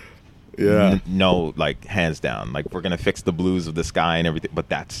 Like, Yeah. no, like, hands down. Like, we're going to fix the blues of the sky and everything, but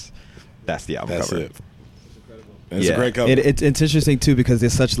that's the album that's cover. it. And it's Yeah. a great cover. It's interesting too because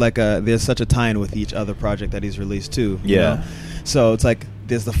there's such a tie-in with each other project that he's released too. you Yeah. know? So it's like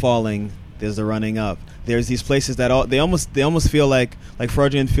there's the falling, there's the running up. There's these places that they almost feel like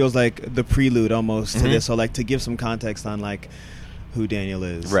Freudian feels like the prelude almost to Mhm. this. So like to give some context on like who Daniel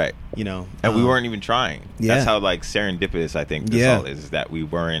is, Right. You know, And we weren't even trying. yeah. That's how, like, serendipitous I think this Yeah. all is that we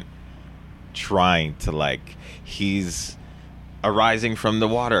weren't trying to, like, he's arising from the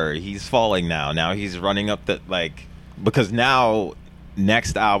water. He's falling now. Now he's running up the, like, because now,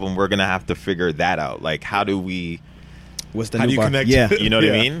 next album, we're going to have to figure that out. Like, how do we, What's the How new do you bar? connect? Yeah, you know what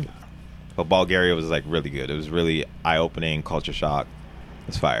I Yeah. mean? But Bulgaria was, like, really good. It was really eye-opening, culture shock.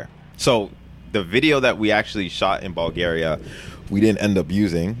 It's fire. So the video that we actually shot in Bulgaria, we didn't end up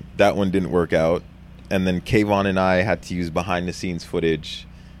using. That one didn't work out. And then Kayvon and I had to use behind-the-scenes footage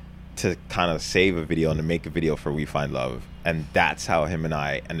to kind of save a video and to make a video for We Find Love. And that's how him and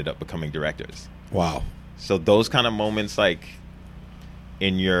I ended up becoming directors. Wow. So those kind of moments, like,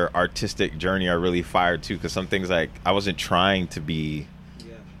 in your artistic journey are really fire, too. Because some things, like, I wasn't trying to be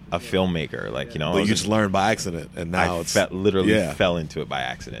a filmmaker. Like, you know, I But you wasn't- just learned by accident, and now I it's literally yeah. fell into it by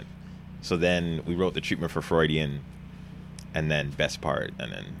accident. So then we wrote the treatment for Freudian, and then Best Part,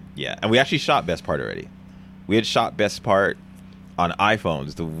 and then and we actually shot Best Part already. We had shot Best Part on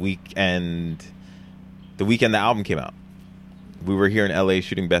iPhones the weekend the album came out. We were here in LA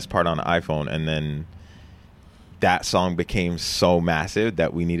shooting Best Part on an iPhone, and then that song became so massive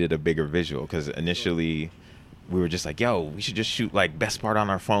that we needed a bigger visual because initially we were just like, yo, we should just shoot like Best Part on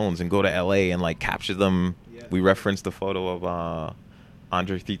our phones and go to LA and like capture them. Yeah. We referenced the photo of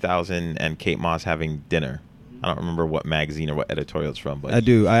Andre 3000 and Kate Moss having dinner. I don't remember what magazine or what editorial it's from, but I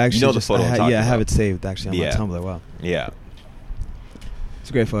do. I actually you know just, the photo. I I have about. it saved actually on Yeah. my Tumblr. Wow, Yeah. it's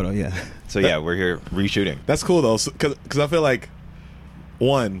a great photo. Yeah. So yeah, we're here reshooting. That's cool though, because I feel like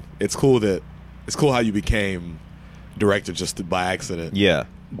one, it's cool how you became director just by accident. Yeah.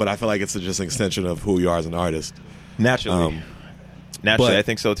 But I feel like it's just an extension of who you are as an artist. Naturally, but- I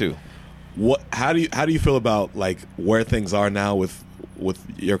think so too. How do you feel about like where things are now with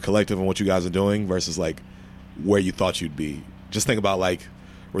your collective and what you guys are doing versus like where you thought you'd be? Just think about like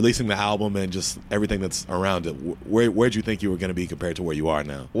releasing the album and just everything that's around it. Where'd you think you were going to be compared to where you are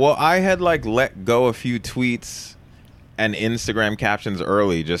now? Well, I had like let go a few tweets and Instagram captions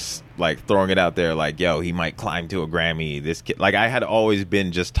early, just like throwing it out there, like, yo, he might climb to a Grammy. This kid, like, I had always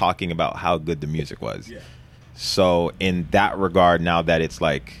been just talking about how good the music was. Yeah. So in that regard, now that it's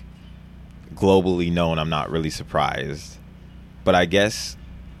like globally known, I'm not really surprised. But I guess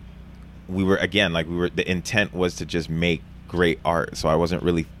the intent was to just make great art. So I wasn't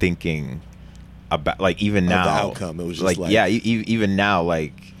really thinking about, like, even now, the outcome. It was just like yeah, even now,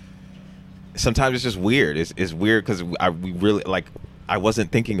 like, sometimes it's just weird. It's weird because we really, like, I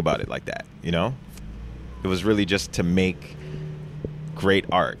wasn't thinking about it like that, you know? It was really just to make great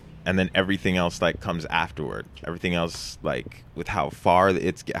art. and then everything else like comes afterward. Everything else, like with how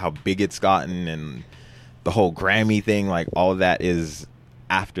big it's gotten, and the whole Grammy thing, like all of that is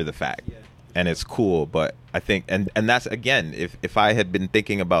after the fact. And it's cool, but I think, and that's, again, if I had been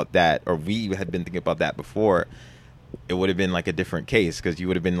thinking about that, or we had been thinking about that before, it would have been like a different case, because you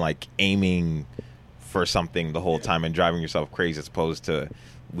would have been like aiming for something the whole time and driving yourself crazy, as opposed to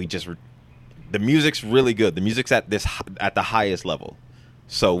the music's really good. The music's at the highest level,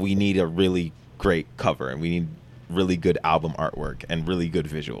 so we need a really great cover, and we need really good album artwork and really good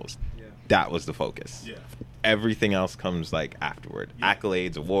visuals. Yeah. That was the focus. Yeah. Everything else comes like afterward. Yeah.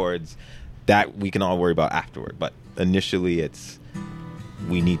 Accolades, awards, that we can all worry about afterward. But initially,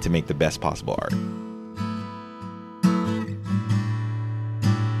 we need to make the best possible art.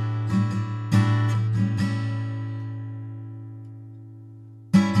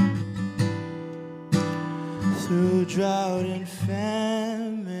 Through drought and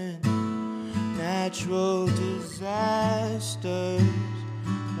famine, natural disasters,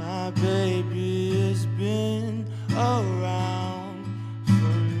 my baby has been around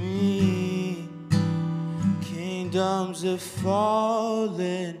for me. Kingdoms have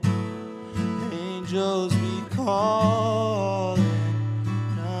fallen, angels be calling.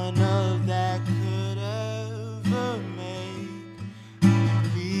 None of that could ever make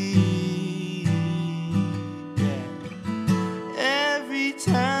me. Yeah. Every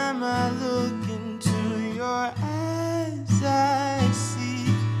time I look into your eyes, I see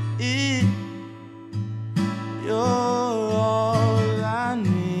it. You're all I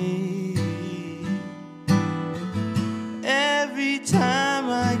need. Every time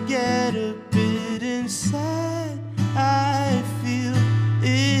I get a bit inside, I feel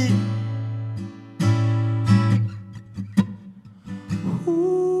it.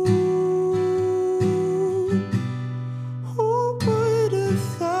 Ooh, who would have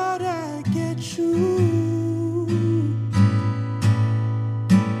thought I'd get you?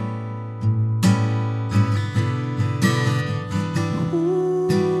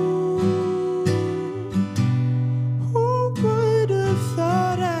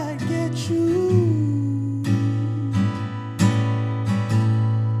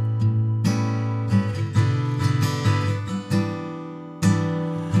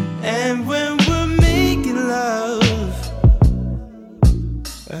 And when we're making love,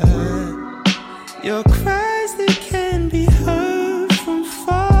 your cries, they can be heard from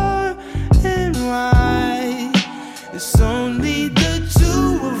far and wide. It's only the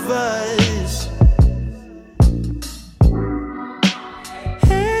two of us.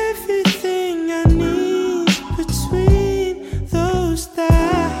 Everything I need between those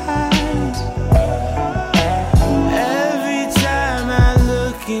thighs. Every time I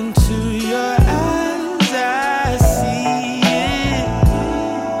look into your eyes, I see it.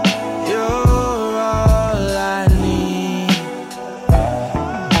 You're all I need.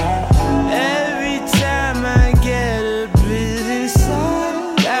 Every time I get a bit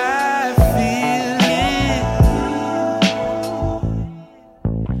inside, I feel it.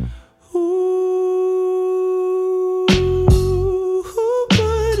 Ooh, who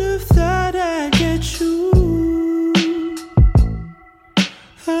would have thought I'd get you?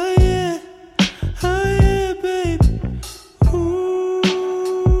 Oh yeah, baby. Ooh,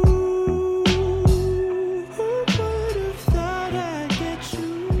 who would have thought I'd get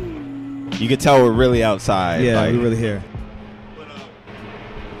you? You could tell we're really outside. Yeah, like, we really here.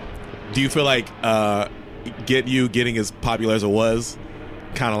 Do you feel like getting as popular as it was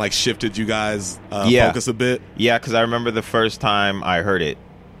kind of like shifted you guys focus a bit? Yeah, because I remember the first time I heard it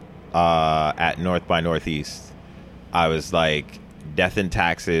at North by Northeast, I was like, Death and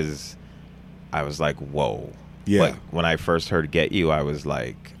Taxes, I was like, whoa. Yeah. But when I first heard Get You, I was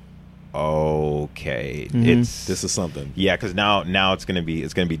like, okay, This is something. Yeah, because now it's gonna be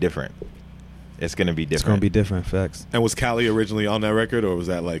different. It's gonna be different. It's gonna be different facts. And was Callie originally on that record, or was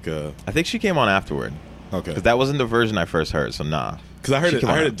that like a? I think she came on afterward. Okay. Because that wasn't the version I first heard. So nah. Because I heard She it. came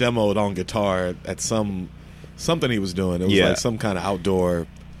I heard on. it demoed on guitar at something he was doing. It was Yeah. like some kind of outdoor.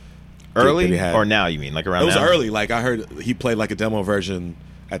 Early that he had. or now? You mean like around? It was now? early. Like I heard he played like a demo version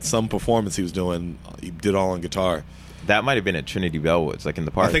at some performance he was doing. He did all on guitar. That might have been at Trinity Bellwoods, like in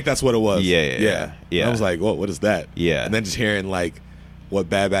the park. I think that's what it was. Yeah. And I was like, what is that? Yeah. And then just hearing like what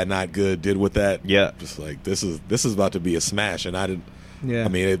Bad Bad Not Good did with that. Yeah. Just like this is about to be a smash, and I didn't. Yeah. I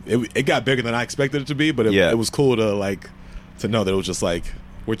mean, it got bigger than I expected it to be, but it was cool to know that it was just like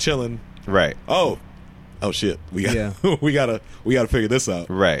we're chilling. Right. Oh, oh shit, we got Yeah. we gotta figure this out.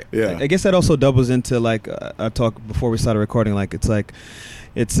 Right. Yeah. I guess that also doubles into like I talked before we started recording. Like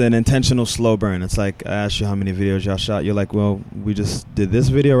it's an intentional slow burn. It's like I asked you how many videos y'all shot. You're like, well, we just did this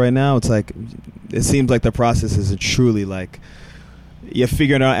video right now. It's like it seems like the process is truly like you're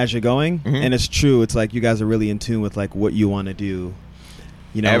figuring it out as you're going, and it's true. It's like you guys are really in tune with like what you want to do.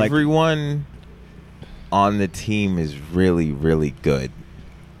 You know, everyone on the team is really, really good.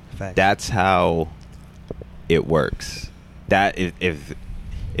 Facts. That's how it works. That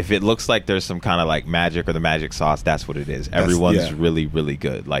if it looks like there's some kind of like magic or the magic sauce, that's what it is. Everyone's really, really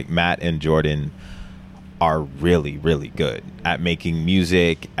good. Like Matt and Jordan are really, really good at making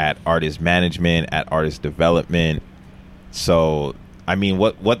music, at artist management, at artist development. So, I mean,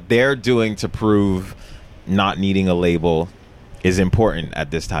 what they're doing to prove not needing a label is important at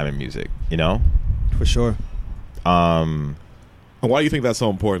this time in music, you know? For sure. And why do you think that's so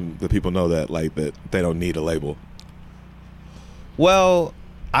important that people know that, like, that they don't need a label? Well,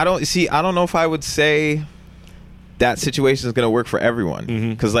 I don't know if I would say that situation is going to work for everyone.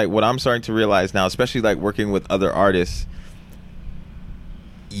 Because, like, what I'm starting to realize now, especially, like, working with other artists,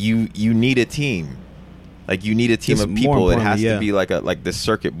 you need a team. Like, you need a team It's of people. more It has importantly, to be like the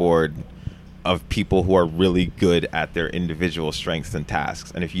circuit board of people who are really good at their individual strengths and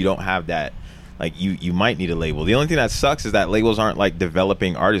tasks. And if you don't have that, like, you might need a label. The only thing that sucks is that labels aren't like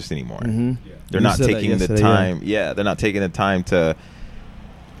developing artists anymore. They're You not said that taking the yesterday, time. Yeah, they're not taking the time to.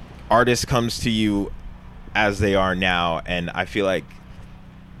 Artist comes to you as they are now, and I feel like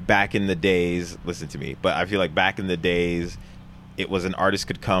back in the days, listen to me, but I feel like back in the days, it was an artist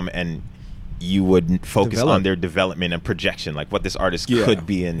could come and you would focus Develop. on their development and projection, like what this artist could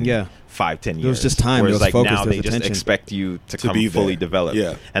be in 5-10 years. There was just time, Whereas there was like focus, now there they was just attention. expect you to come be fully there. developed.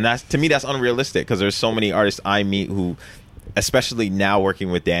 Yeah. And that's, to me, that's unrealistic because there's so many artists I meet who, especially now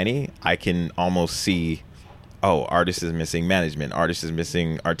working with Danny, I can almost see, oh, artist is missing management, artist is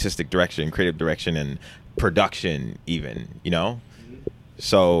missing artistic direction, creative direction, and production even, you know?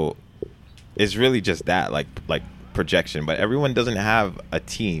 So it's really just that, like projection, but everyone doesn't have a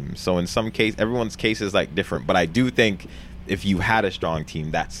team. So in some case, everyone's case is like different, but I do think if you had a strong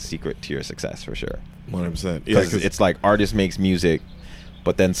team, that's the secret to your success for sure. 100%. Yeah, Because it's like artist makes music,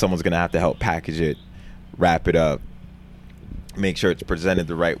 but then someone's going to have to help package it, wrap it up, make sure it's presented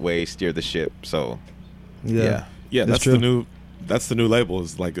the right way, steer the ship. So yeah. that's true. that's the new label,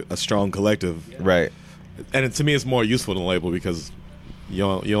 is like a strong collective. Right. And to me, it's more useful than a label because you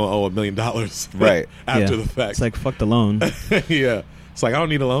don't owe $1 million Right. after Yeah. the fact. It's like fuck the loan. yeah, it's like I don't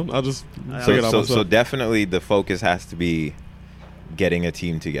need a loan. I'll just figure it out So myself. definitely the focus has to be getting a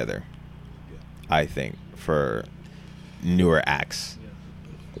team together, I think, for newer acts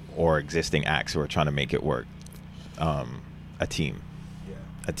or existing acts who are trying to make it work. A team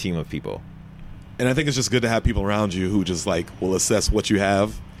of people. And I think it's just good to have people around you who just like will assess what you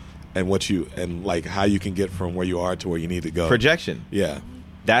have and like how you can get from where you are to where you need to go. Projection. Yeah.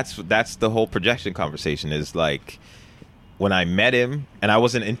 That's the whole projection conversation. Is like when I met him, and I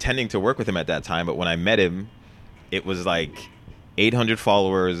wasn't intending to work with him at that time, but when I met him, it was like 800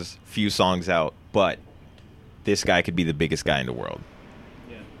 followers, few songs out, but this guy could be the biggest guy in the world.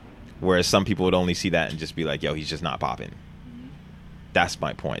 Whereas some people would only see that and just be like, yo, he's just not popping. That's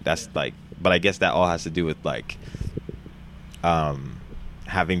my point. That's like, but I guess that all has to do with like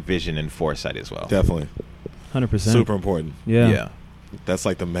having vision and foresight as well. Definitely. 100%. Super important. Yeah. That's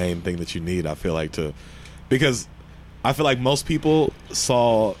like the main thing that you need, I feel like, because I feel like most people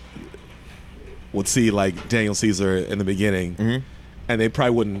would see like Daniel Caesar in the beginning, and they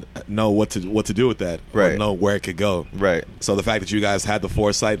probably wouldn't know what to do with that, or Right. know where it could go. Right. So the fact that you guys had the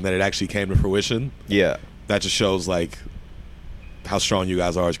foresight and that it actually came to fruition, Yeah. that just shows like how strong you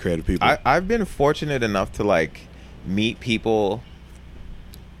guys are as creative people. I've been fortunate enough to like meet people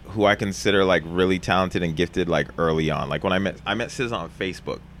who I consider like really talented and gifted like early on. Like when I met Sis on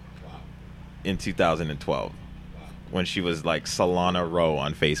Facebook in 2012 when she was like Solana Rowe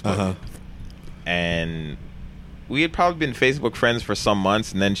on Facebook. And we had probably been Facebook friends for some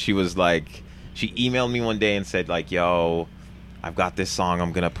months, and then she emailed me one day and said like, yo, I've got this song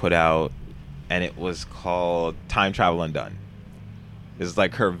I'm gonna put out, and it was called Time Travel Undone. It's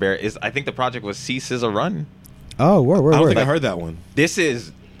like her I think the project was See SZA Run. Oh, word. I don't think I heard that one. This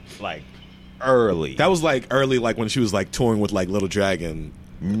is like early. That was like early, like when she was like touring with like Little Dragon.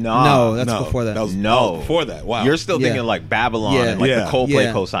 No, that's No, before that. was No. before that. Wow. You're still Yeah. thinking like Babylon Yeah. and like Yeah. the Coldplay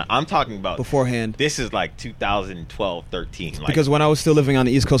Yeah. cosign. I'm talking about beforehand. This is like 2012, 13. Like, Because when I was still living on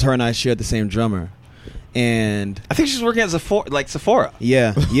the East Coast, her and I shared the same drummer. And I think she's working at Sephora.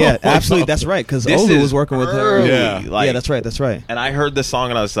 yeah, absolutely, that's right. Because This Olu is was working with her. early. Yeah. Like, Yeah, that's right. And I heard the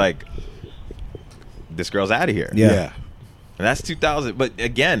song and I was like, this girl's out of here. Yeah. And that's 2000. But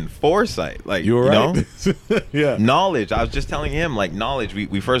again, foresight. Like, You were right. know? Yeah. Knowledge. I was just telling him, like, knowledge.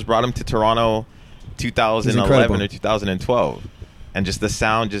 We first brought him to Toronto He's 2011 incredible. or 2012. And just the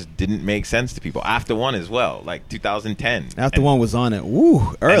sound just didn't make sense to people. After One as well, like 2010. After And- One was on it.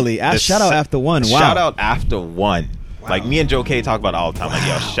 Woo, early. and the Shout out After One. Wow. Shout out After One. Like me and Joe K talk about it all the time. Like,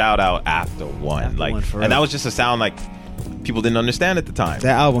 yo, shout out After One. After Like, One, for and that real. was just a sound like people didn't understand at the time.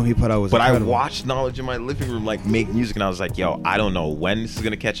 That album he put out was But incredible. I watched Knowledge in my living room, like, make music, and I was like, yo, I don't know when this is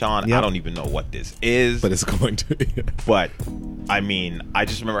gonna catch on. Yep. I don't even know what this is. But it's going to. But I mean, I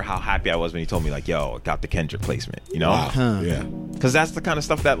just remember how happy I was when he told me, like, yo, I got the Kendrick placement. You know, Wow. Huh. Yeah. because that's the kind of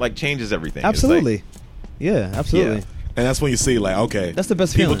stuff that like changes everything. It's Absolutely. like, Yeah, absolutely. Yeah. And that's when you see, like, okay, That's the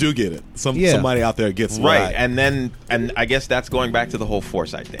best people feeling. do get it. Yeah. Somebody out there gets right. And I guess that's going back to the whole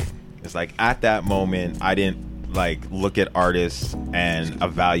foresight thing. It's like at that moment, I didn't like look at artists and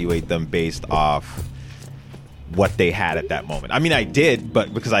evaluate them based off what they had at that moment. I mean, I did,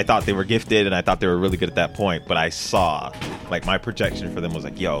 but because I thought they were gifted and I thought they were really good at that point. But I saw, like, my projection for them was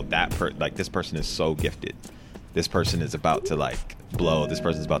like, yo, this person is so gifted. This person is about to like blow. This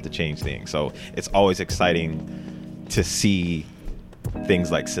person's about to change things. So it's always exciting to see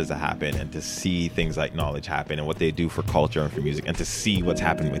things like SZA happen and to see things like Knowledge happen and what they do for culture and for music and to see what's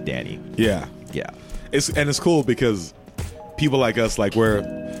happening with Danny. Yeah. Yeah. It's cool because people like us, like, we're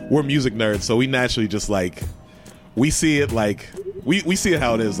music nerds, so we naturally just like we see it like we see it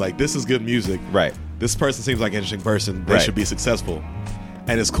how it is. Like, this is good music. Right. This person seems like an interesting person. They Right. should be successful.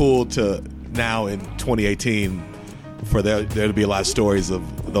 And it's cool to now in 2018 for there to be a lot of stories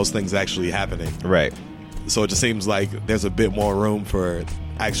of those things actually happening. Right. So it just seems like there's a bit more room for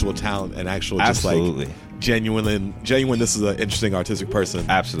actual talent and actual just Absolutely. like genuine. This is an interesting artistic person.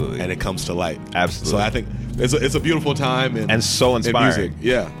 Absolutely. And it comes to light. Absolutely. So I think it's a beautiful time And so in inspiring. music.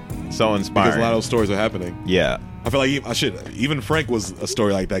 Yeah, So because inspiring. a lot of those stories are happening. Yeah. I feel like even Frank was a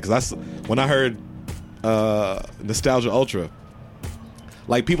story like that, because when I heard Nostalgia Ultra,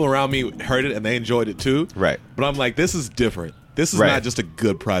 like, people around me heard it and they enjoyed it too. Right. But I'm like, this is different. This is Right. not just a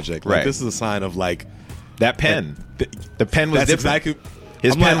good project. Like, Right. this is a sign of like That pen. The pen was that's different. exactly.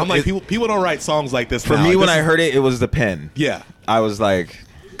 His I'm like, pen is- people don't write songs like this For now. me, Like, when this I is- heard it, it was the pen. yeah, I was like,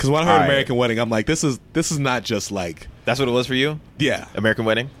 because when I heard All right. American Wedding, I'm like, this is not just like, that's what it was for you? yeah. American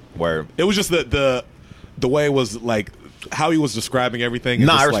Wedding? Where It was just the way it was like how he was describing everything. and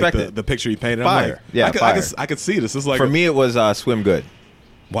Nah, I just, like, respect it. the picture he painted. Fire. I'm like, Yeah, fire. I could see this. It's like for me, it was Swim Good.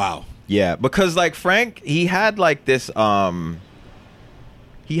 wow. Yeah, because like Frank, he had like this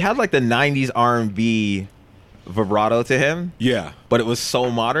he had like the 90s R&B vibrato to him, Yeah, but it was so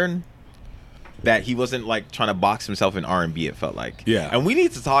modern that he wasn't like trying to box himself in R&B, it felt like. Yeah. And we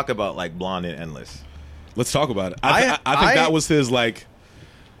need to talk about like Blonde and Endless. let's talk about it. I think that was his like.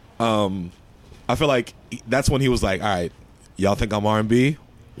 I feel like that's when he was like, all right, y'all think I'm R&B?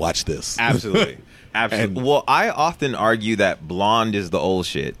 Watch this. Absolutely. Absolutely. And- Well, I often argue that Blonde is the old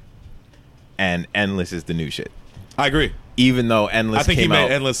shit and Endless is the new shit. I agree. Even though Endless I think he came made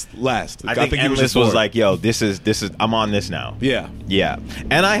out, Endless last. I think he Endless just was bored. like, yo, this is I'm on this now. yeah, Yeah.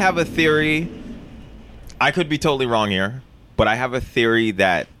 And I have a theory. I could be totally wrong here, but I have a theory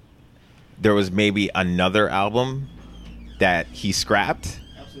that there was maybe another album that he scrapped.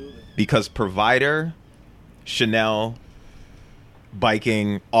 Absolutely. Because Provider, Chanel,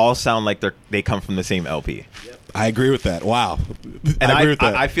 Biking all sound like they come from the same LP. I agree with that. Wow, And I agree with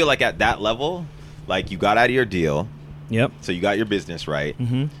that. I feel like at that level, like you got out of your deal, Yep. so you got your business right.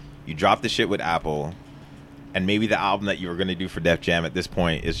 Mm-hmm. You dropped the shit with Apple, and maybe the album that you were going to do for Def Jam at this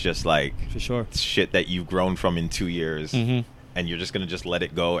point is just like For sure. shit that you've grown from in 2 years, Mhm. and you're just going to just let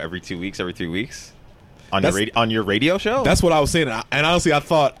it go every 2 weeks, every 3 weeks on That's- on your radio show. That's what I was saying. And honestly, I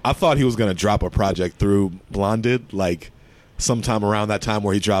thought he was going to drop a project through Blonded, like sometime around that time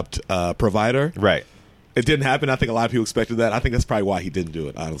where he dropped Provider. right. It didn't happen. I think a lot of people expected that. I think that's probably why he didn't do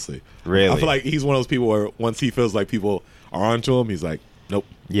it, honestly. Really? I feel like he's one of those people where once he feels like people are onto him, he's like, nope,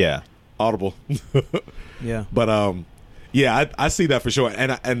 Yeah. Audible. Yeah. But yeah, I see that for sure.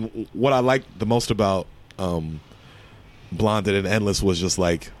 And what I liked the most about Blonded and Endless was just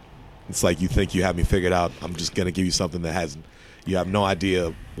like, it's like, you think you have me figured out. I'm just gonna give you something that you have no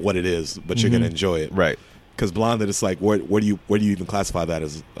idea what it is, but you're gonna enjoy it. Right. Because Blonded, it's like, where do you even classify that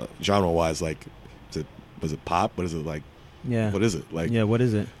as genre wise? Like, was it pop? What is it like? Yeah. What is it like? Yeah. What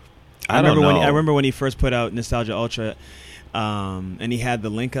is it? I don't know. I remember when he first put out Nostalgia Ultra, and he had the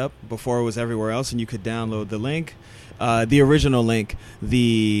link up before it was everywhere else, and you could download the link, the original link. In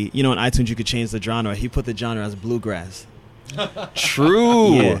iTunes you could change the genre. He put the genre as bluegrass.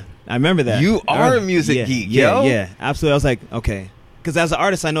 True. Yeah, I remember that. You are a Yeah, music yeah, geek, yeah, yo. Yeah, absolutely. I was like, okay, because as an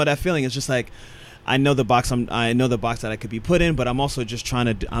artist, I know that feeling. It's just like, I know the box that I could be put in, but I'm also just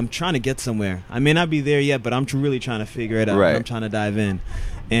trying to get somewhere. I may not be there yet, but I'm really trying to figure it out. Right. I'm trying to dive in,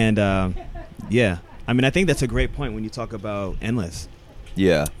 and yeah. I mean, I think that's a great point when you talk about Endless.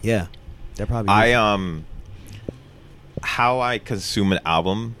 Yeah. Yeah, that probably. How I consume an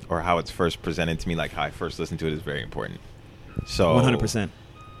album or how it's first presented to me, like how I first listened to it, is very important. So 100%.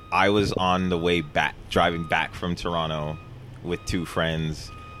 I was on the way back, driving back from Toronto with two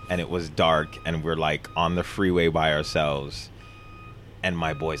friends, and it was dark, and we're like on the freeway by ourselves, and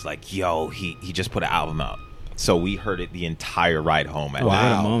my boy's like, yo, he just put an album out. So we heard it the entire ride home. At What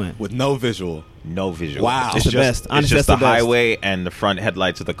night. a moment. With no visual. No visual. Wow. It's the best. It's Honestly, just that's the the best. highway and the front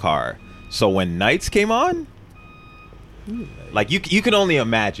headlights of the car. So when Nights came on, like you can only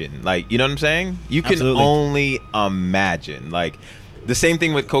imagine. Like, you know what I'm saying? You can Absolutely. only imagine. Like the same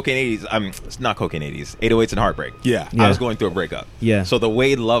thing with Cocaine 80s. It's not Cocaine 80s. 808s and Heartbreak. Yeah. Yeah. I was going through a breakup. Yeah. So the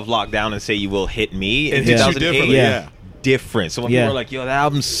way Love Lockdown and Say You Will hit me in It hits you 2008, differently. Yeah. different. So when Yeah. people are like, "Yo, that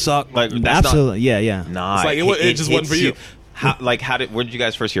album sucked," like that's Absolutely. Yeah. Not, nah, It's like it just wasn't for hits you. Where did you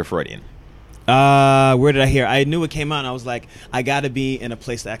guys first hear Freudian? Where did I hear? I knew it came out, and I was like, I got to be in a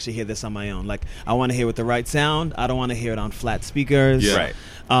place to actually hear this on my own. Like, I want to hear it with the right sound. I don't want to hear it on flat speakers. Yeah. Right.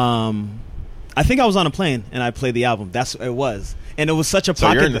 I think I was on a plane, and I played the album. That's what it was. And it was such a So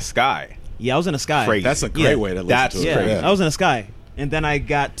pocket. you're in the sky. Yeah, I was in the sky. Crazy. That's a great Yeah. way to listen That's to it. Yeah, I was in the sky, and then I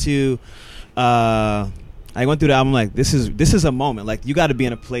got to. I went through the album like this is a moment. Like, you got to be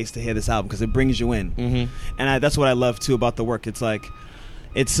in a place to hear this album because it brings you in. Mm-hmm. And that's what I love too about the work. It's like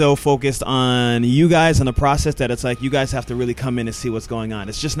it's so focused on you guys and the process that it's like you guys have to really come in and see what's going on.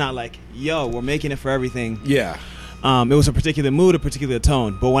 It's just not like, yo, we're making it for everything. Yeah. It was a particular mood, a particular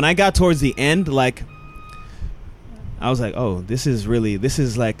tone. But when I got towards the end, like, I was like, oh, this is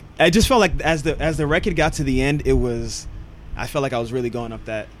like, I just felt like as the record got to the end, I felt like I was really going up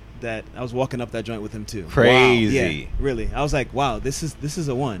that I was walking up that joint with him too. Crazy. Yeah, really. I was like, wow, this is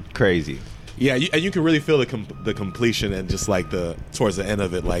a one. Crazy. Yeah, and you can really feel the completion and just like towards the end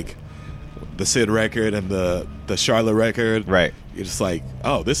of it, like the Sid record and the Charlotte record. Right. You're just like,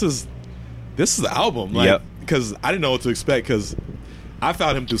 oh, this is the album. Like, Yep. Because I didn't know what to expect because I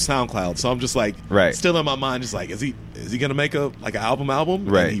found him through SoundCloud, so I'm just like, Right. still in my mind, just like, is he gonna make an album?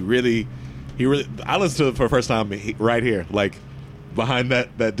 Right. And he really. I listened to it for the first time right here, like behind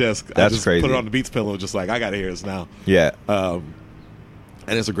that desk. I That's just crazy. put it on the Beats pillow, just like I gotta hear this now. Yeah.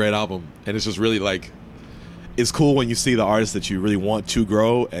 And it's a great album, and it's just really like, it's cool when you see the artists that you really want to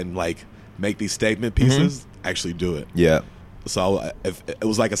grow and like make these statement pieces actually do it. Yeah. So it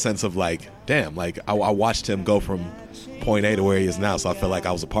was like a sense of like, damn, like I watched him go from point A to where he is now, so I felt like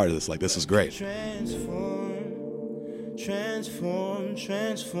I was a part of this. Like, this is great. Transform.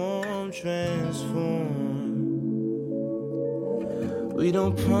 We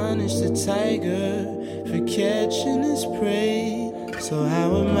don't punish the tiger for catching his prey. So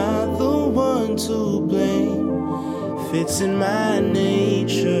how am I the one to blame? Fits in my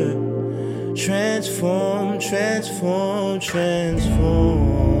nature. Transform.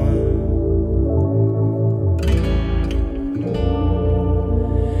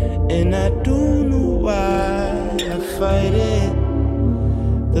 And I don't know why I fight it.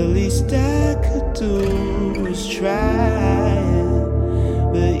 The least I could do is try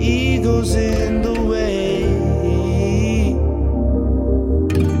it. The ego's in the way.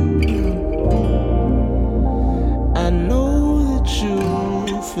 I know that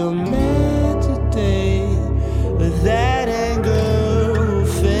you feel mad today, but that anger will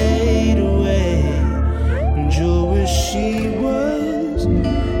fade away. And you'll wish she was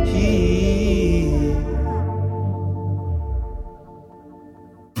here.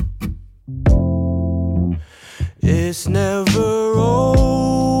 It's never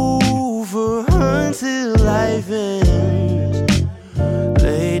over until life ends.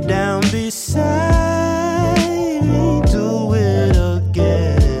 Lay down beside me, do it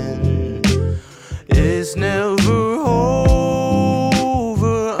again. It's never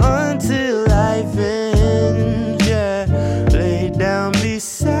over until life ends. Yeah, lay down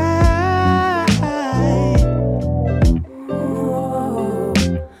beside.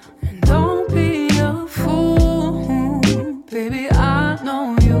 And don't be a fool, baby. I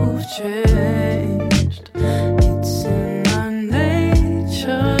know you've changed. It's in our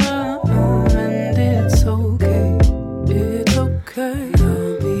nature, and it's okay. It's okay.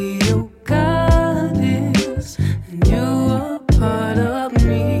 I'll be your goddess, and you are part of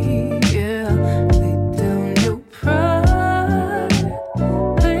me. Yeah, lay down your pride,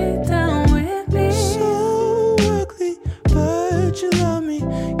 lay down with me. So ugly, but you love me.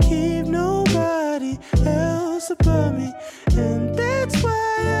 Keep nobody else above me, and that's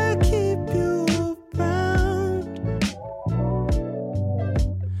why I keep you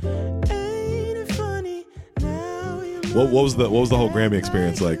What was the whole Grammy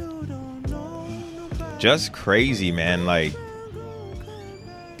experience like? Just crazy, man. Like,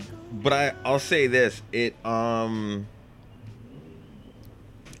 but I'll say this: it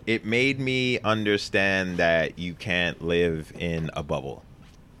made me understand that you can't live in a bubble.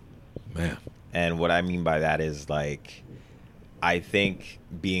 Man. And what I mean by that is, like, I think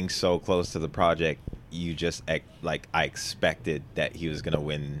being so close to the project, you just like I expected that he was gonna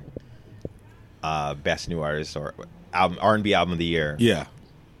win Best New Artist or R&B Album of the Year. Yeah.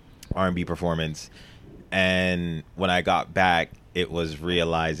 R&B performance. And when I got back, it was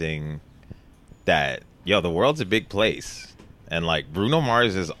realizing that, the world's a big place. And, like, Bruno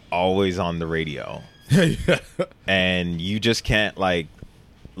Mars is always on the radio. Yeah. And you just can't, like,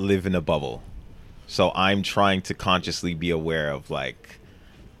 live in a bubble. So I'm trying to consciously be aware of, like,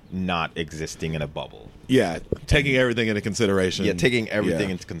 not existing in a bubble. Yeah, taking everything into consideration. Yeah, taking everything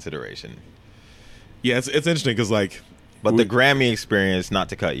into consideration. Yeah, it's interesting because, like... But the Grammy experience, not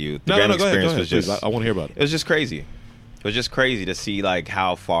to cut you, the Grammy go ahead, experience was please. just... I want to hear about it. It was just crazy. It was just crazy to see, like,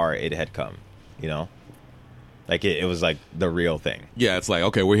 how far it had come, you know? Like, it was, like, the real thing. Yeah, it's like,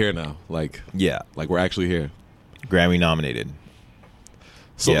 okay, we're here now. Like, we're actually here. Grammy nominated.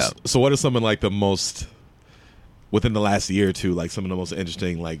 So, Yeah. So what are some of, like, the most... Within the last year or two, like, some of the most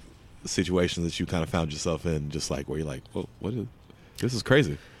interesting, like, situations that you kind of found yourself in, just, like, where you're like, well, this is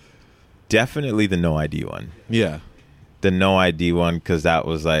crazy. Definitely the No ID one. Yeah. The No ID one, because that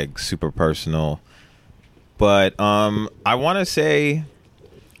was, like, super personal. But I want to say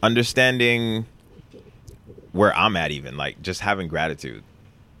understanding where I'm at, even, like, just having gratitude.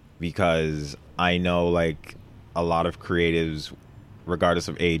 Because I know, like, a lot of creatives, regardless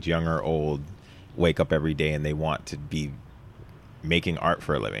of age, young or old, wake up every day and they want to be making art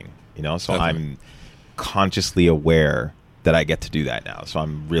for a living, you know? So Definitely. I'm consciously aware that I get to do that now. So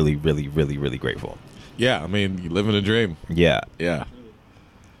I'm really, really, really, really grateful. Yeah, I mean, you live in a dream. Yeah. Yeah.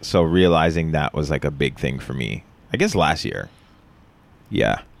 So realizing that was, like, a big thing for me, I guess last year.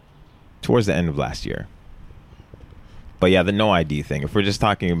 Yeah. Towards the end of last year. But yeah, the No ID thing. If we're just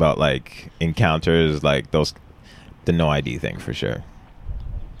talking about, like, encounters, like, the No ID thing for sure.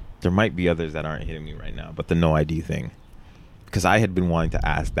 There might be others that aren't hitting me right now, but the No ID thing. Because I had been wanting to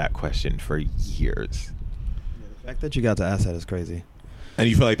ask that question for years. The fact that you got to ask that is crazy. And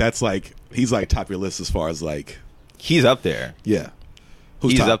you feel like that's, like, he's, like, top of your list as far as, like... He's up there. Yeah.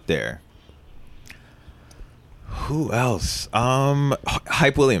 Who's He's top? up there. Who else?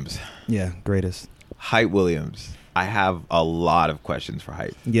 Hype Williams. Yeah, greatest. Hype Williams. I have a lot of questions for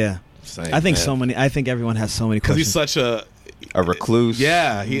Hype. Yeah. Same, I think man. so many. I think everyone has so many Because questions. he's such a... A recluse.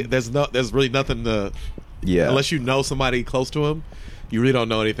 Yeah, there's really nothing to... Yeah. Unless you know somebody close to him, you really don't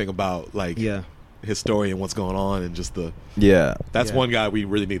know anything about, like, his story and what's going on and just the... Yeah. That's Yeah. one guy we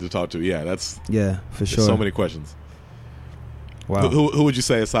really need to talk to. Yeah, that's... Yeah, for sure. There's so many questions. Wow. Who would you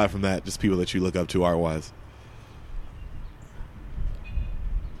say, aside from that, just people that you look up to art-wise?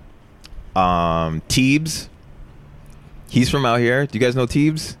 Teebs. He's from out here. Do you guys know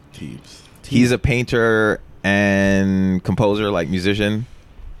Teebs? Teebs. He's a painter and composer, like musician.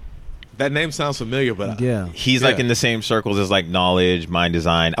 That name sounds familiar, but... Yeah. He's like in the same circles as like Knowledge, Mind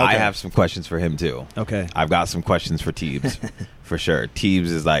Design. I Okay. have some questions for him too. Okay. I've got some questions for Teebs for sure. Teebs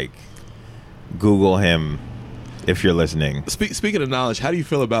is like, Google him if you're listening. Speaking of Knowledge, how do you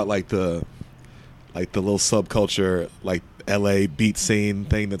feel about, like, the little subculture, like, LA beat scene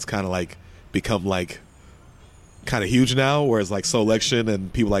thing that's kind of, like, become, like, kind of huge now, whereas, like, Solection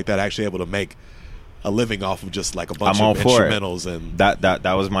and people like that are actually able to make a living off of just, like, a bunch I'm all of for it. instrumentals and... That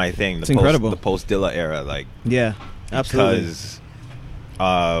was my thing. It's incredible. The post Dilla era, like, Yeah, absolutely. because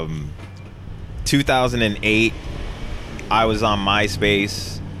 2008, I was on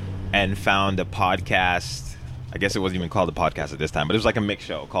MySpace and found a podcast. I guess it wasn't even called a podcast at this time, but it was like a mix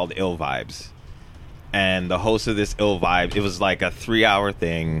show called Ill Vibes. And the host of this Ill Vibe, it was like a 3-hour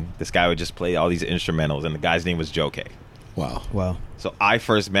thing. This guy would just play all these instrumentals, and the guy's name was Joe K. Wow. Wow. So I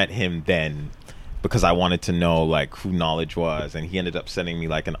first met him then because I wanted to know, like, who Knowledge was, and he ended up sending me,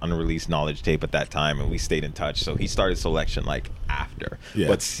 like, an unreleased Knowledge tape at that time, and we stayed in touch. So he started Selection, like, after. Yeah.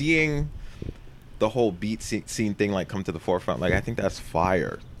 But seeing the whole beat scene thing, like, come to the forefront, like, I think that's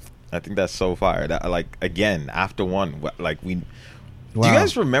fire. I think that's so fire. That, like, again, after one, like, we... Wow. Do you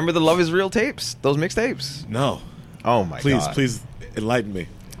guys remember the Love Is Real tapes? Those mixtapes? No. Oh, my God. Please enlighten me.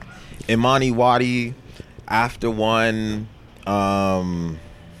 Imani Wadi, After One,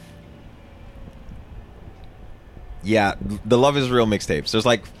 yeah, the Love Is Real mixtapes. There's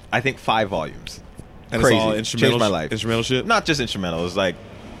like, I think 5 volumes. And Crazy. it's all instrumental, Changed my life. Instrumental shit? Not just instrumental. It was like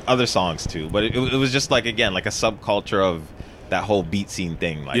other songs too. But it was just like, again, like a subculture of that whole beat scene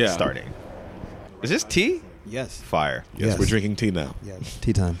thing, like Yeah. starting. Is this T? Yes. Fire. Yes, we're drinking tea now. Yes.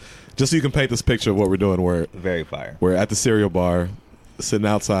 Tea time. Just so you can paint this picture of what we're doing. Very fire. We're at the cereal bar, sitting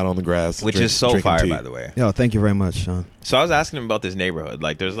outside on the grass, Which is so drinking fire, tea. by the way. Yo, thank you very much, Sean. So I was asking him about this neighborhood.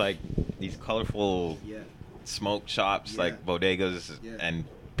 Like, there's like these colorful smoke shops, like bodegas, and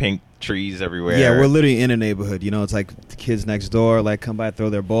pink trees everywhere. Yeah, we're literally in a neighborhood. You know, it's like the kids next door like come by, throw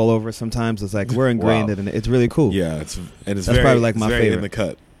their ball over. Sometimes it's like we're ingrained in it. It's really cool. Yeah, it's That's very, probably like it's my very favorite. in the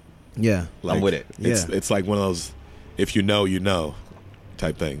cut. Yeah. Like, I'm with it. It's like one of those, if you know,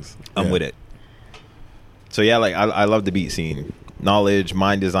 type things. I'm Yeah. with it. So yeah, like I love the beat scene, knowledge,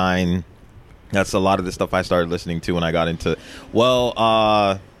 mind design. That's a lot of the stuff I started listening to when I got into.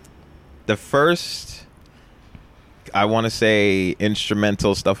 Well, the first, I want to say,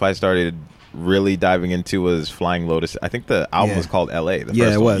 instrumental stuff I started really diving into was Flying Lotus. I think the album was called L.A. The Yeah,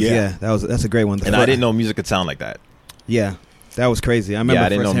 first it one. was. Yeah. Yeah, that's a great one. And I didn't know music could sound like that. Yeah, that was crazy. I remember I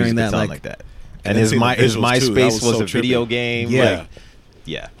didn't first know hearing music that. could sound like that. And then his seeing the his visuals, too. That MySpace was was so a video trippy. game. Yeah. Like,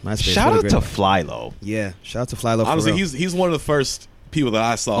 yeah. MySpace, Shout what a out great to one. Flylo. Yeah, shout out to Flylo. Honestly, for real. he's one of the first people that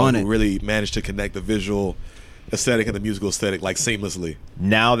I saw On who it. really managed to connect the visual aesthetic and the musical aesthetic like seamlessly.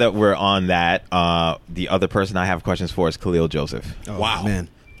 Now that we're on that, the other person I have questions for is Khalil Joseph. Oh, Wow. man.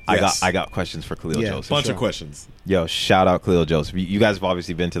 Yes. I got questions for Khalil Yeah. Joseph. Bunch Sure. of questions. Yo, shout out Khalil Joseph. You guys have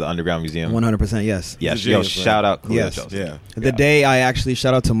obviously been to the Underground Museum. 100%. Yes. Yes. He's a Yo, genius, man. shout out Khalil Yes. Joseph. Yeah. The day I actually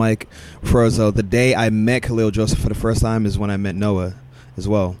shout out to Mike Frozo. The day I met Khalil Joseph for the first time is when I met Noah as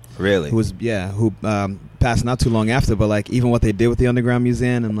well. Really? Who passed not too long after, but like even what they did with the Underground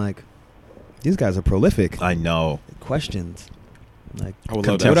Museum and like these guys are prolific. I know. Questions. Like I would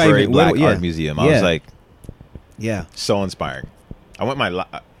love that. Contemporary What I- Black yeah. Art Museum. I was Yeah. like, yeah. so inspiring. I went my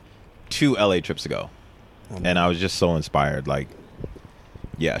 2 LA trips ago, and I was just so inspired. Like,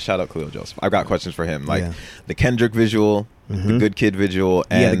 yeah, shout out Khalil Joseph. I've got questions for him. Like Yeah. the Kendrick visual, the Good Kid visual,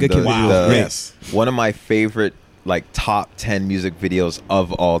 and Yeah, the Good Kid visual is great. Yes. one of my favorite like top 10 music videos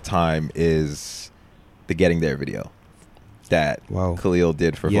of all time is the Getting There video that Wow. Khalil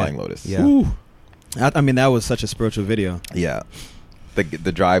did for Yeah. Flying Lotus. Yeah. Ooh. I mean that was such a spiritual video. Yeah.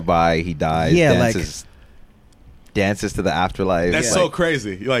 The drive by, he dies, Yeah, dances to the afterlife. That's like, so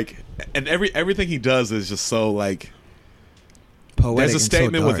crazy. Like, and everything he does is just so like. Poetic There's a and so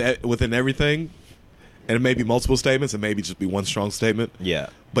statement dark. within everything, and it may be multiple statements, and maybe just be one strong statement. Yeah.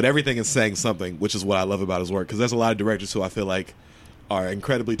 But everything is saying something, which is what I love about his work. Because there's a lot of directors who I feel like are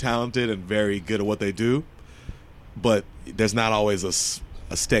incredibly talented and very good at what they do, but there's not always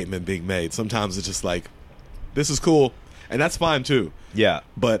a statement being made. Sometimes it's just like, this is cool, and that's fine too. Yeah.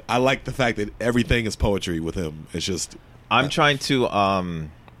 But I like the fact that everything is poetry with him. It's just I'm trying to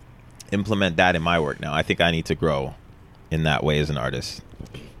implement that in my work now. I think I need to grow in that way as an artist.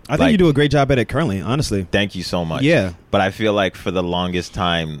 I think like- you do a great job at it currently, honestly. Thank you so much. Yeah. But I feel like for the longest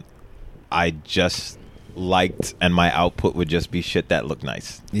time, I just liked, and my output would just be shit that looked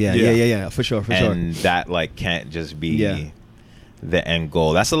nice. Yeah, for sure, And that like can't just be Yeah. the end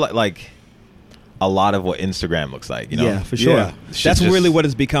goal. That's a lot of what Instagram looks like, you know? Yeah, for sure. Yeah. Shit That's just- really what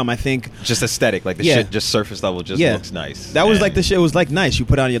it's become. I think. Just aesthetic, like the Yeah. shit just surface level just Yeah, looks nice. That was And- like the shit. Was like nice. You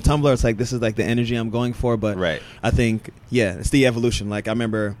put it on your Tumblr. It's like this is like the energy I'm going for. But Right. I think it's the evolution. Like I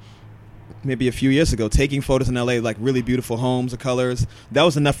remember maybe a few years ago taking photos in LA, like really beautiful homes, the colors. That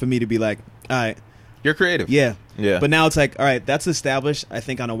was enough for me to be like, all right, You're creative. yeah. Yeah. But now it's like, all right, that's established. I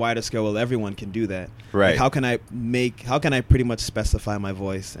think on a wider scale, well, everyone can do that. Right. Like, how can I pretty much specify my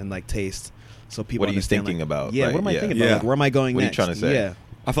voice and like taste so people What are you understand, thinking like, about? Yeah. Like, What am I yeah. thinking Yeah. about? Like, where am I going What are you next? trying to say? Yeah.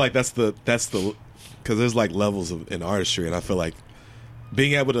 I feel like that's the because there's like levels in artistry, and I feel like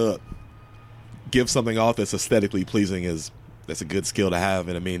being able to give something off that's aesthetically pleasing that's a good skill to have,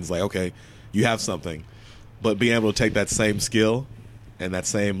 and it means like, okay, you have something, but being able to take that same skill and that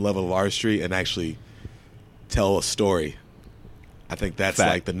same level of artistry and actually tell a story, I think that's Fact.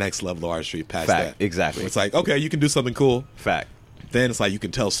 like the next level of artistry past Fact. that. Exactly. It's like, okay, you can do something cool, Fact. then it's like you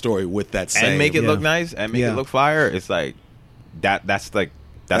can tell a story with that same And make it Yeah. look nice and make Yeah. it look fire. It's like that's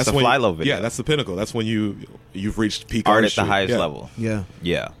the when- fly low video. Yeah, that's the pinnacle. That's when you've reached peak art at artistry. the highest Yeah. level. Yeah.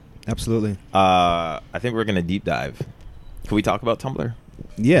 Yeah. Absolutely. I think we're gonna deep dive. Can we talk about Tumblr?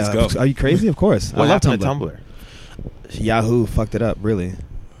 Yeah. Let's go. Are you crazy? Of course. What I love happened Tumblr. to Tumblr? Yahoo fucked it up, really.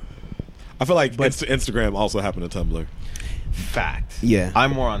 I feel like But- Instagram also happened to Tumblr. Fact. Yeah.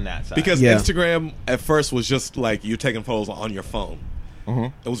 I'm more on that side. Because Yeah. Instagram at first was just like you taking photos on your phone.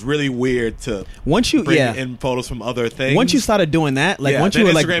 Mhm. It was really weird to Once you bring yeah. in photos from other things. Once you started doing that, like yeah, once then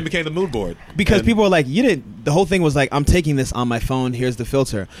you were Instagram like became the mood board. because And- people were like you didn't the whole thing was like I'm taking this on my phone, here's the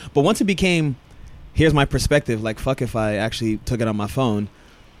filter. But once it became here's my perspective, like fuck if I actually took it on my phone,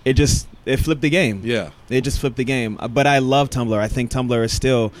 it flipped the game. Yeah. It just flipped the game. But I love Tumblr. I think Tumblr is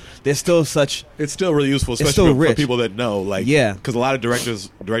still, there's still such, It's still really useful, still especially for rich. people that know. Like, Yeah. because a lot of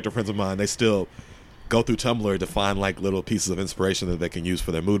director friends of mine, they still go through Tumblr to find like little pieces of inspiration that they can use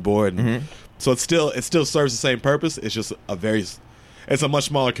for their mood board. And so it still serves the same purpose. It's just it's a much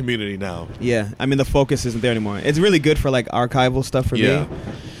smaller community now. yeah. I mean, the focus isn't there anymore. It's really good for like archival stuff for Yeah. me.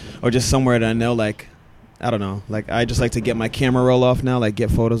 Or just somewhere that I know, like, I don't know. Like, I just like to get my camera roll off now, like get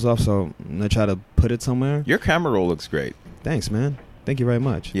photos off. So I'm going to try to put it somewhere. Your camera roll looks great. Thanks, man. Thank you very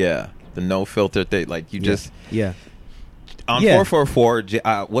much. Yeah, the no filter thing. Like you just Yeah. on Yeah.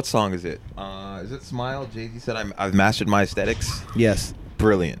 444. What song is it? Is it Smile? Jay-Z said I've mastered my aesthetics. Yes.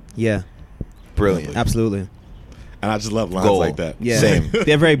 Brilliant, Yeah. brilliant. Absolutely. And I just love lines Goal. like that. Yeah. Same.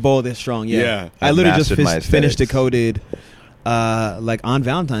 They're very bold. They're strong. Yeah. Yeah. I literally just mastered my finished aesthetics. Decoded, like on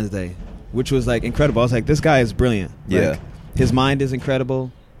Valentine's Day, which was like incredible. I was like, this guy is brilliant. Like, Yeah. his mind is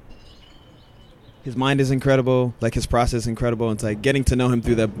incredible. Like his process is incredible. And it's like getting to know him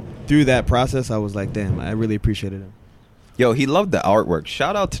through that process. I was like, damn, I really appreciated him. Yo, he loved the artwork.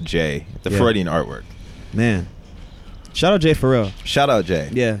 Shout out to Jay, the Yeah. Freudian artwork. Man, shout out Jay for real. Shout out Jay.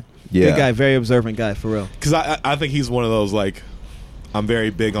 Yeah. Yeah. Good guy. Very observant guy for real. Because I think he's one of those, like, I'm very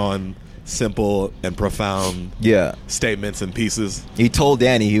big on simple and profound Yeah. statements and pieces. He told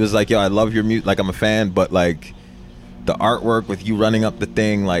Danny, he was like, yo, I love your music. Like, I'm a fan, but like the artwork with you running up the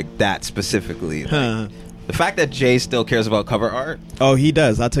thing, like that specifically. Like, Huh. the fact that Jay still cares about cover art. Oh, he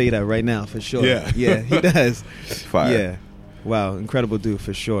does. I'll tell you that right now for sure. Yeah. Yeah, he does. Fire. Yeah. Wow. Incredible dude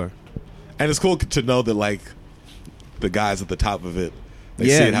for sure. And it's cool to know that, like, the guys at the top of it, they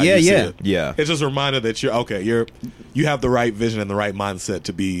Yeah, see it how yeah, you see yeah. it. Yeah. It's just a reminder that you have the right vision and the right mindset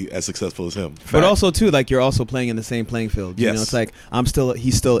to be as successful as him. But Fact. also too, like you're also playing in the same playing field. You Yes. know, it's like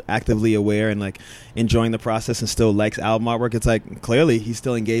he's still actively aware and like enjoying the process and still likes album artwork. It's like clearly he's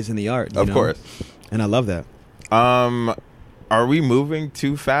still engaged in the art. You Of know? course. And I love that. Are we moving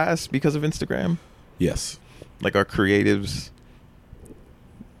too fast because of Instagram? Yes. Like, are creatives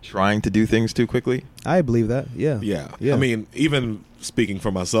trying to do things too quickly? I believe that. Yeah. Yeah. Yeah. I mean, even speaking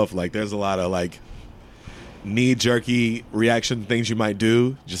for myself, like, there's a lot of, like, knee-jerky reaction things you might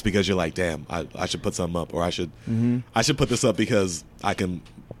do just because you're like, damn, I should put something up, or I should put this up because I can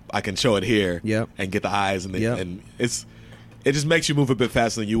show it here Yep. and get the eyes, and Yep. and it just makes you move a bit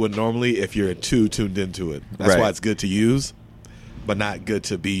faster than you would normally if you're too tuned into it. That's Right. why it's good to use, but not good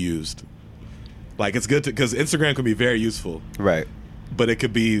to be used. Like, it's good because Instagram can be very useful, Right. but it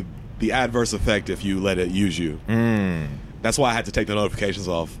could be the adverse effect if you let it use you. That's why I had to take the notifications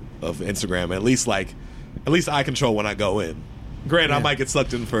off of Instagram. At least I control when I go in. Granted, I Yeah. might get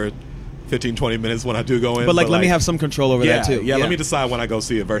sucked in for 15, 20 minutes when I do go in. But like, let me have some control over that too. Yeah, let me decide when I go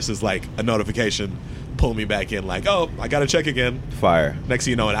see it versus like a notification pull me back in. Like, oh, I got to check again. Fire. Next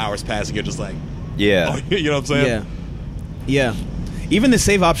thing you know, an hour's passing. You're just like, Yeah. oh, you know what I'm saying? Yeah. Yeah. Even the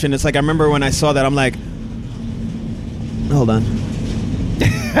save option, it's like I remember when I saw that, I'm like, hold on.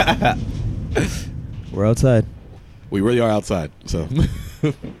 We're outside. We really are outside. So,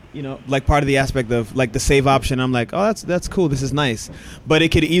 You know, like part of the aspect of like the save option, I'm like, oh, that's cool. This is nice. But it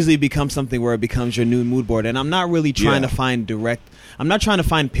could easily become something where it becomes your new mood board. And I'm not really trying Yeah. to find I'm not trying to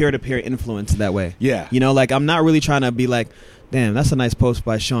find peer-to-peer influence that way. Yeah. You know, like I'm not really trying to be like, damn, that's a nice post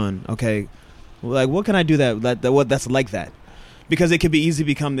by Sean. Okay. Like, what can I do that's like that? Because it could be easily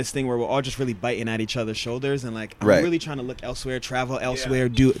become this thing where we're all just really biting at each other's shoulders and like, I'm Right. really trying to look elsewhere, travel elsewhere,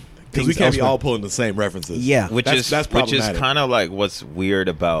 do because we things can't be elsewhere. all pulling the same references. Yeah. Which That's is problematic. kind of like what's weird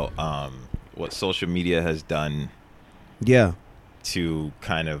about what social media has done Yeah. to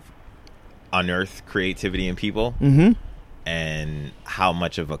kind of unearth creativity in people, Mm-hmm. and how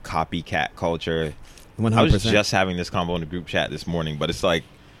much of a copycat culture. 100%. I was just having this combo in the group chat this morning, but it's like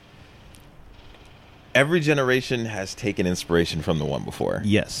every generation has taken inspiration from the one before.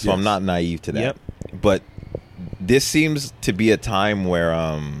 Yes. So I'm not naive to that. Yep. But this seems to be a time where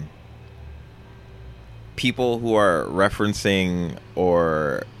people who are referencing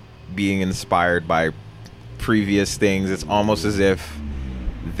or being inspired by previous things, it's almost as if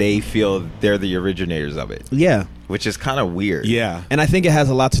they feel they're the originators of it, Yeah. which is kind of weird. Yeah. And I think it has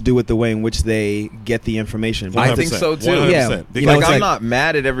a lot to do with the way in which they get the information. I think so, too. 100%. Yeah. Because You know, Like, it's I'm like- not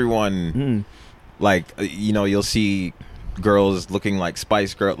mad at everyone. Mm. Like, you'll see girls looking like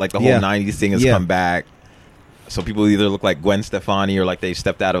Spice Girl, like the whole Yeah. 90s thing has Yeah. come back. So people either look like Gwen Stefani or like they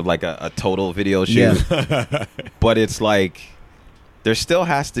stepped out of like a Total video shoot. Yeah. But it's like there still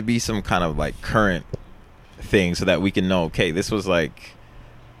has to be some kind of like current thing so that we can know, okay, this was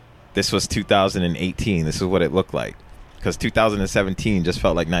 2018. This is what it looked like. Because 2017 just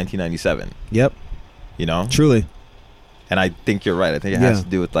felt like 1997, Yep. you know? Truly. And I think you're right. I think it has to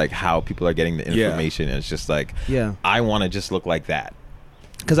do with like how people are getting the Yeah. information. And it's just like, Yeah. I want to just look like that.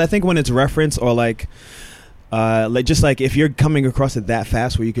 Because I think when it's reference or like just like if you're coming across it that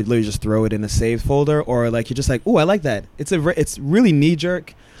fast where you could literally just throw it in a saved folder, or like you're just like, oh, I like that. It's really knee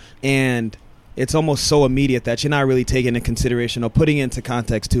jerk, and it's almost so immediate that you're not really taking into consideration or putting it into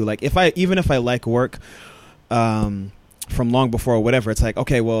context too. Like even if I like work from long before or whatever, it's like,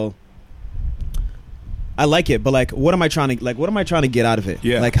 okay, well, I like it, but like, what am I trying to get out of it?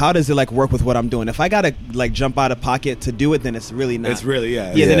 Yeah. Like, how does it like work with what I'm doing? If I gotta like jump out of pocket to do it, then it's really not. It's really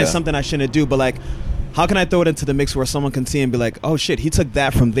Then Yeah. it's something I shouldn't do. But like, how can I throw it into the mix where someone can see and be like, oh shit, he took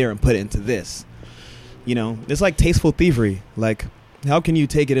that from there and put it into this? You know, it's like tasteful thievery. Like, how can you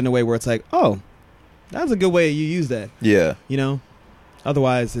take it in a way where it's like, oh, that's a good way you use that? Yeah. You know,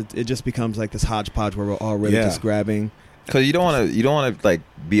 otherwise it just becomes like this hodgepodge where we're all really Yeah. just grabbing. Because you don't want to like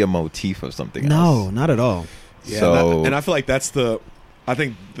be a motif of something No, else. not at all. Yeah, So and I feel like that's I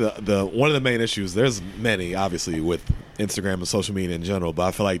think the one of the main issues. There's many, obviously, with Instagram and social media in general, but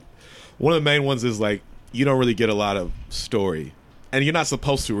I feel like one of the main ones is like you don't really get a lot of story, and you're not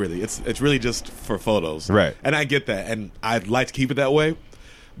supposed to really. It's really just for photos, Right. And I get that, and I'd like to keep it that way,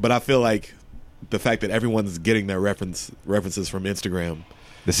 but I feel like the fact that everyone's getting their references from Instagram,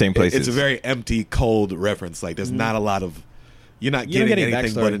 the same places. it's a very empty, cold reference. Like there's not a lot of you're not You're not getting getting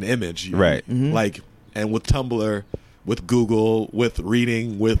anything backstory. but an image, Right. Like, and with Tumblr, with Google, with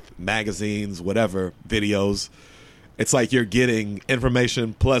reading, with magazines, whatever, videos, it's like you're getting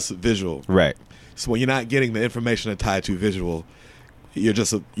information plus visual. right. So when you're not getting the information tied to visual, you're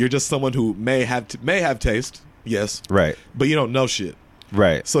just someone who may have taste, yes, Right. but you don't know shit.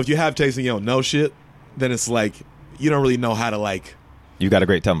 Right. So if you have taste and you don't know shit, then it's like you don't really know how to like. You got a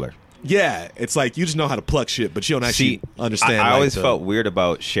great Tumblr. Yeah, it's like you just know how to pluck shit, but you don't actually See, understand. I like, always the- felt weird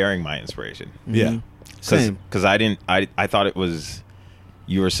about sharing my inspiration. Yeah, Same. Because I thought it was,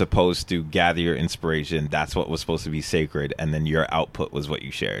 you were supposed to gather your inspiration. That's what was supposed to be sacred. And then your output was what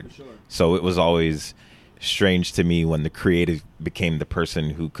you shared. So it was always strange to me when the creative became the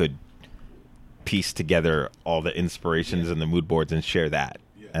person who could piece together all the inspirations and the mood boards and share that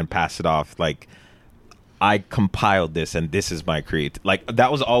and pass it off. Like, I compiled this and this is my like,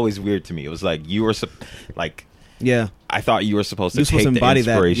 that was always weird to me. It was like, you were like, Yeah. I thought you were supposed to You're supposed take to the embody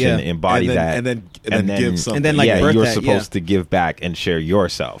that, inspiration, yeah. embody and then, that, and then give something. and then, like, yeah, birth you're that, supposed to give back and share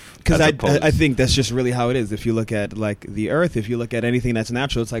yourself. Because as opposed- I think that's just really how it is. If you look at like the earth, if you look at anything that's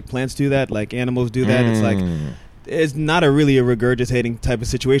natural, it's like plants do that, like animals do that. It's like it's not really a regurgitating type of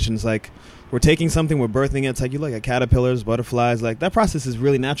situation. It's like we're taking something, we're birthing it. It's like you look at caterpillars, butterflies. Like that process is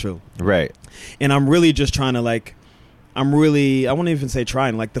really natural. right, And I'm really just trying to like, I won't even say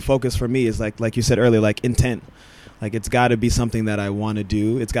trying. Like the focus for me is like you said earlier, like intent. Like it's got to be something that I want to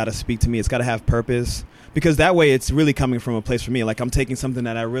do. It's got to speak to me. It's got to have purpose. Because that way it's really coming from a place for me. Like I'm taking something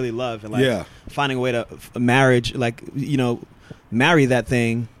that I really love and like Yeah. finding a way to marriage, like, you know, marry that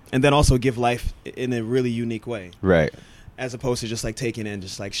thing and then also give life in a really unique way, right, as opposed to just like taking it and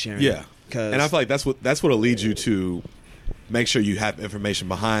just like sharing. Yeah, Cause and I feel like that's what'll lead you to make sure you have information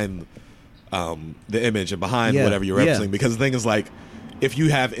behind the image and behind Yeah, whatever you're yeah. referencing. Because the thing is, like, if you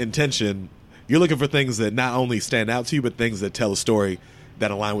have intention, you're looking for things that not only stand out to you, but things that tell a story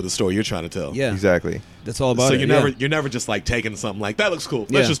that align with the story you're trying to tell. yeah, exactly, that's all about So it. you're never just like taking something like that looks cool.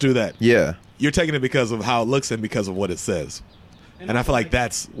 Let's Yeah. just do that. yeah, You're taking it because of how it looks and because of what it says. And I feel like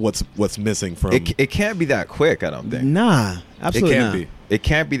that's what's missing from. it can't be that quick. I don't think Nah, absolutely it not. can't be. it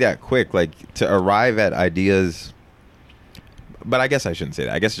can't be that quick. Like to arrive at ideas. But I guess I shouldn't say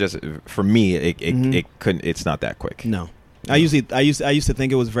that. I guess just for me, it couldn't. It's not that quick. No. I used to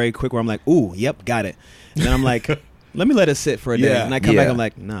think it was very quick where I'm like, ooh, yep, got it. And then I'm like, let me let it sit for a day. Yeah. And I come back, Yeah. I'm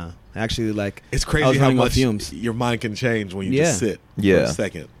like, nah. Actually, like, It's I crazy was how running on much fumes. your mind can change when you Yeah. just sit for Yeah. a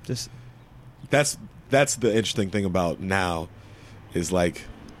second. Just That's the interesting thing about now is like,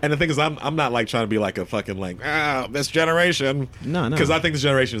 and the thing is, I'm not like trying to be like a fucking like this generation. No. Because I think this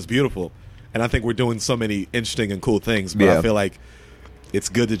generation is beautiful, and I think we're doing so many interesting and cool things. But Yeah. I feel like it's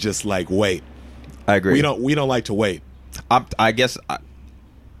good to just like wait. I agree. We don't like to wait. I guess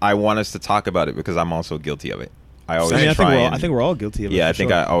I want us to talk about it because I'm also guilty of it. I always I try. I think we're all guilty of it. Yeah, I for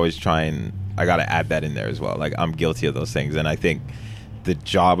think sure. I always try and I got to add that in there as well. Like I'm guilty of those things, and I think the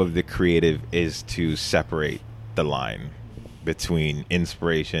job of the creative is to separate the line between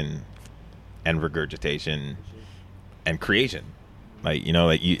inspiration and regurgitation and creation. Like, you know,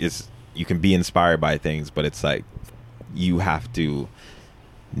 like you can be inspired by things, but it's like you have to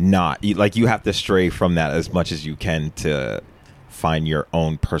you have to stray from that as much as you can to find your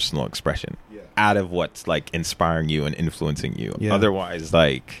own personal expression out of what's like inspiring you and influencing you. Yeah. Otherwise,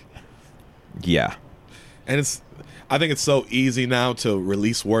 like, yeah. And I think it's so easy now to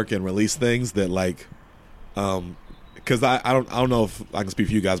release work and release things that like, because I don't know if I can speak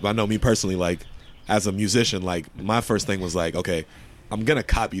for you guys, but I know me personally, like as a musician, like my first thing was like, okay, I'm gonna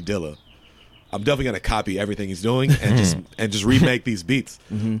copy Dilla. I'm definitely gonna copy everything he's doing and just remake these beats.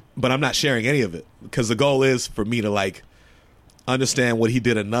 But I'm not sharing any of it because the goal is for me to like understand what he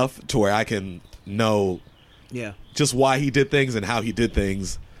did enough to where I can know just why he did things and how he did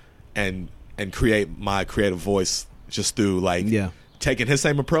things, and create my creative voice just through like taking his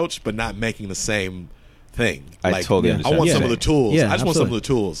same approach but not making the same thing. I like, totally understand. I want what some you're of the saying. tools. Yeah, I just want some of absolutely. the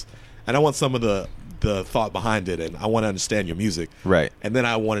tools, and I want some of the thought behind it, and I want to understand your music. Right. And then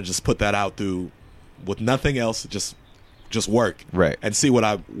I want to just put that out through with nothing else, just work. Right. And see what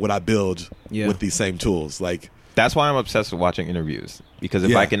I build Yeah. with these same tools. Like That's why I'm obsessed with watching interviews, because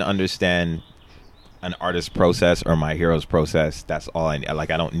if Yeah. I can understand an artist's process or my hero's process, that's all I need.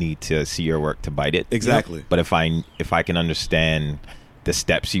 Like, I don't need to see your work to bite it. Exactly. But if I can understand the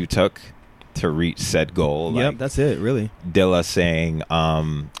steps you took to reach said goal, Yep, like that's it, really. Dilla saying,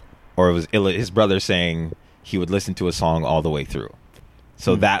 or it was his brother saying he would listen to a song all the way through.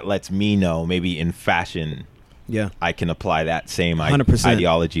 So that lets me know maybe in fashion Yeah. I can apply that same 100%.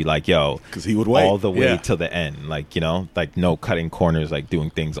 ideology, like, yo, 'Cause he would wait. all the way Yeah. to the end, like, you know, like no cutting corners, like doing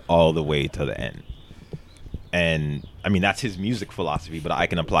things all the way to the end. And I mean, that's his music philosophy, but I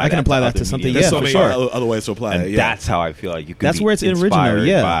can apply that apply that other to something, mediums yeah, there's so for many sure. other ways to apply and it. Yeah. that's how I feel like you can That's be where it's original, inspired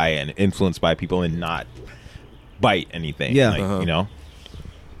yeah. by and influenced by people and not bite anything. Yeah. Like, you know?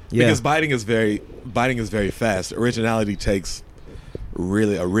 Yeah. Because biting is very fast. Originality takes a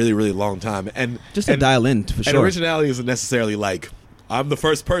really long time, and Just to dial in, for And sure. originality isn't necessarily like I'm the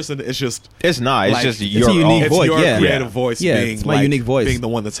first person. It's just It's not. It's like, just it's your a unique own. it's voice, your yeah. creative Yeah. voice Yeah, being it's my like, unique voice. being the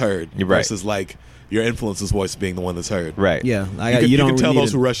one that's heard. You're right. Versus like your influence's voice being the one that's heard. Right. Yeah. You don't can tell need those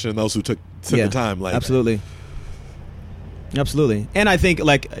it. who rushed and those who took the time. Like absolutely. And I think,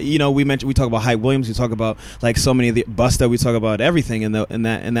 like, you know, we talk about Hype Williams, we talk about like so many of the Busta, we talk about everything in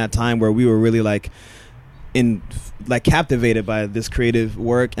that time where we were really like captivated by this creative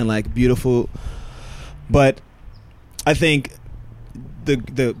work and like beautiful. But I think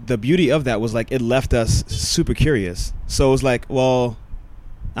the beauty of that was like it left us super curious. So it was like, well,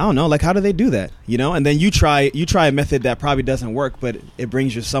 I don't know, like how do they do that, you know? And then you try a method that probably doesn't work, but it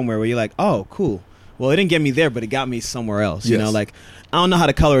brings you somewhere where you're like, oh, cool. Well, it didn't get me there, but it got me somewhere else. You Yes. know, like I don't know how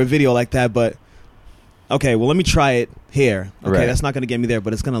to color a video like that, but okay, well, let me try it here. Okay, Right. that's not going to get me there,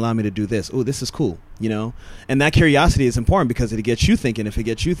 but it's going to allow me to do this. Oh, this is cool, you know? And that curiosity is important because it gets you thinking. If it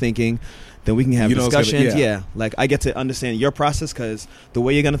gets you thinking, then we can have You know it's gonna- discussions. yeah. Yeah, like I get to understand your process because the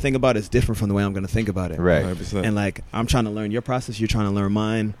way you're going to think about it is different from the way I'm going to think about it. Right. 100%. And like I'm trying to learn your process, you're trying to learn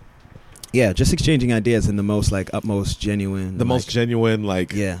mine. Yeah, just exchanging ideas in the most like utmost genuine. the most like, genuine,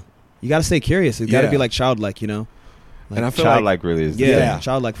 like Yeah, you got to stay curious. It's got to Yeah. be like childlike, you know. And I feel like Childlike really is. the Yeah, thing.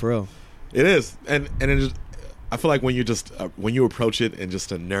 childlike for real. it is, and it just, I feel like when you just when you approach it in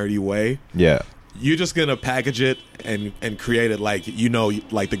just a nerdy way, Yeah. you're just gonna package it and create it like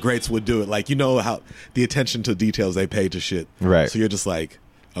like the greats would do it. Like how the attention to details they pay to shit. Right. So you're just like,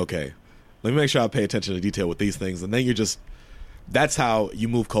 okay, let me make sure I pay attention to detail with these things, and then that's how you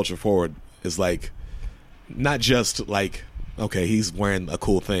move culture forward. Is like not just like, okay, he's wearing a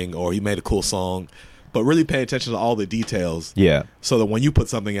cool thing or he made a cool song, but really pay attention to all the details. Yeah. So that when you put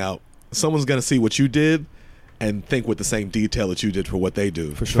something out, someone's gonna see what you did and think with the same detail that you did for what they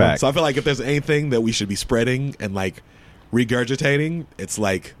do. For sure. Fact. So I feel like if there's anything that we should be spreading and like regurgitating, it's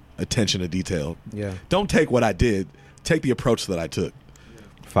like attention to detail. Yeah. Don't take what I did. Take the approach that I took.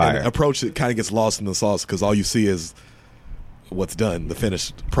 Fire. And the approach that kind of gets lost in the sauce because all you see is what's done, the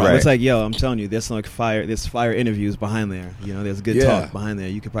finished product. Right. It's like, yo, I'm telling you, there's fire interviews behind there. You know, there's good Yeah. talk behind there.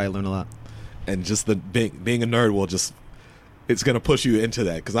 You could probably learn a lot. And just the being a nerd will just, it's going to push you into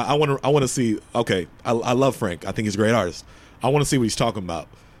that because I want to see. Okay, I love Frank. I think he's a great artist. I want to see what he's talking about.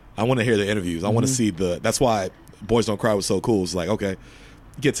 I want to hear the interviews. I want to see that's why Boys Don't Cry was so cool. It's like, okay,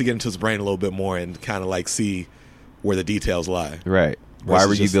 get into his brain a little bit more and kind of like see where the details lie. Right. Why Versus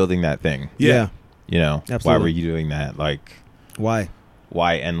were you just- building that thing? Yeah. You know, why Absolutely. were you doing that? Like, Why?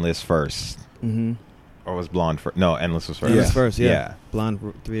 why Endless first? Mm-hmm. Or was Blonde first? No, Endless was first. Yeah. Endless first, yeah. Yeah.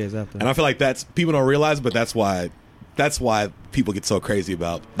 Blonde 3 days after. And I feel like that's people don't realize, but that's why people get so crazy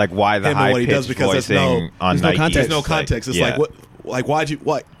about Like, why the him and high what he does pitched because there's voicing on there's no Nike? context. there's no It's like- context. It's yeah. like what, like why'd you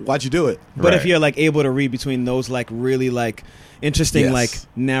do it? But if Right. you're like able to read between those like really like interesting Yes. like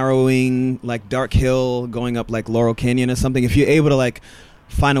narrowing like Dark Hill going up like Laurel Canyon or something, if you're able to like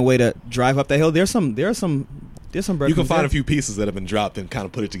find a way to drive up that hill, there's some You can breadcrumbs find there. a few pieces that have been dropped and kind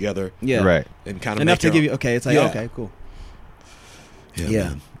of put it together Yeah. Right. and kind of Enough make to your give own. you okay, it's like Yeah. okay, cool. Yeah. Yeah.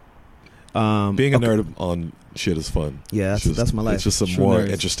 Man. Being a nerd on shit is fun. Yeah, It's just- that's my life. It's just a True more nerds.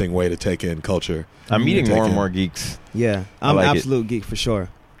 interesting way to take in culture. I'm meeting Take more and in. more geeks. Yeah, I I'm like an it. absolute geek for sure,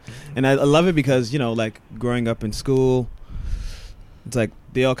 and I love it because like growing up in school, it's like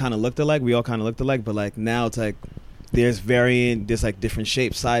they all kind of looked alike. We all kind of looked alike, but like now it's like there's like different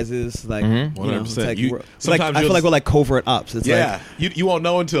shapes, sizes, like Mhm. you know, it's 100%. like, You- it's like sometimes I feel you'll like we're like covert ops. It's Yeah, you won't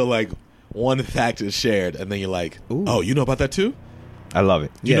know until like one fact is shared, and then you're like, Ooh. oh, you know about that too? I love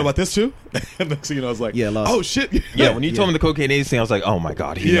it. You Yeah. know about this too? And next thing you know, it's like, Yeah, lost. oh shit. Yeah, when you Yeah. told me the Cocaine 80s thing, I was like, oh my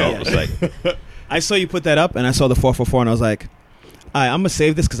god, he Yeah. knows. Like, I saw you put that up, and I saw the 444, and I was like, all right, I'm gonna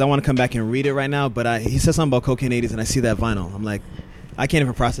save this because I want to come back and read it right now. But he said something about Cocaine 80s, and I see that vinyl. I'm like, I can't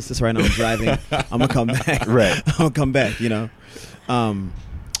even process this right now. I'm driving. I'm gonna come back. Right. I'm gonna come back.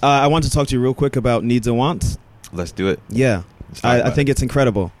 I want to talk to you real quick about Needs and Wants. let's do it. Yeah, Let's talk I about think it. it's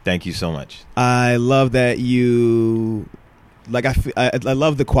incredible. Thank you so much. I love that you, like, I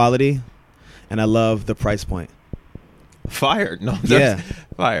love the quality, and I love the price point. Fire. No, that's Yeah.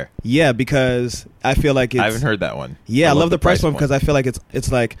 fire. Yeah, because I feel like it's. I haven't heard that one. Yeah, I love the price point because I feel like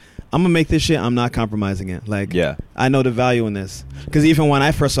it's like I'm gonna make this shit. I'm not compromising it. Like, Yeah. I know the value in this. Because even when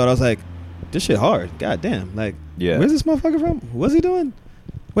I first saw it, I was like, this shit hard. God damn. Like, Yeah. where's this motherfucker from? What's he doing?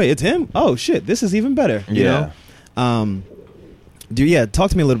 Wait, it's him? Oh shit, this is even better. You Yeah. know?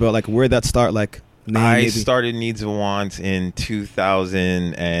 Talk to me a little bit about like where that start. Like, name, I maybe. started Needs and Wants in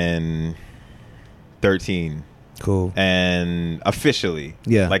 2013. Cool. And officially,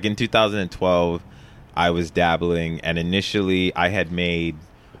 Yeah. like in 2012, I was dabbling, and initially I had made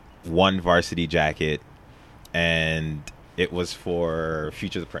one varsity jacket, and it was for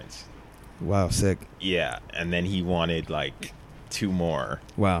Future the Prince. Wow, sick. Yeah, and then he wanted like 2 more,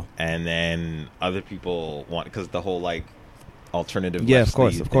 Wow. and then other people want, because the whole like alternative Yeah, left of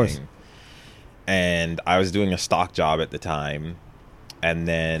course, sleeve of course. thing. And I was doing a stock job at the time, and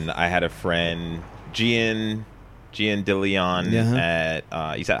then I had a friend, Gian DeLeon, Yeah. at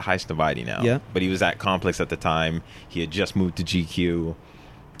he's at Heist Navidi now. Yeah. But he was at Complex at the time. He had just moved to GQ,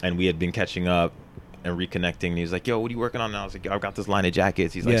 and we had been catching up and reconnecting. And he was like, "Yo, what are you working on now?" I was like, "Yo, I've got this line of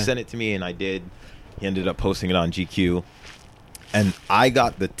jackets." He's like, Yeah. "Send it to me," and I did. He ended up posting it on GQ, and I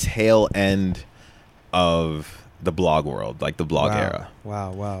got the tail end of the blog world, like the blog era.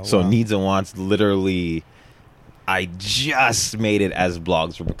 Wow. So wow. Needs and Wants, literally, I just made it as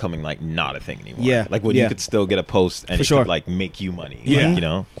blogs were becoming like not a thing anymore. Yeah, like when yeah. you could still get a post and For it sure. could like make you money. Yeah. like, you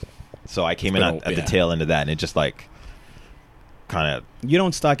know. So I came in at the Yeah. tail end of that, and it just like kind of You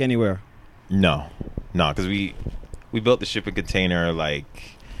don't stock anywhere. no, because we built the shipping container. Like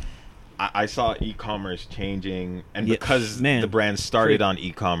I saw e-commerce changing, and Yeah, because man. the brand started Freak. on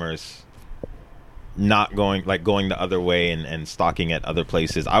e-commerce, not going the other way and stocking at other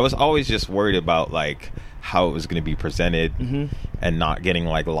places. I was always just worried about like how it was going to be presented and not getting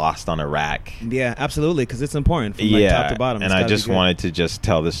like lost on a rack. Yeah, absolutely, because it's important from like top to bottom. and It's I gotta be just good. wanted to just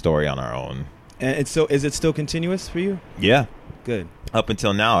tell the story on our own. And it's so. Is it still continuous for you? Yeah. Good. Up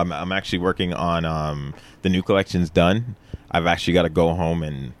until now, I'm actually working on the new collection's done. I've actually got to go home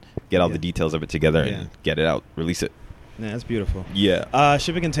and get all Yeah. the details of it together Yeah. and get it out, release it. Yeah, that's beautiful. Yeah.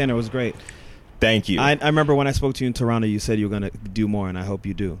 Shipping container was great. Thank you. I remember when I spoke to you in Toronto, you said you were gonna do more, and I hope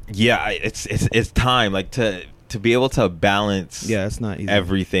you do. Yeah, it's time like to be able to balance. Yeah, it's not easy.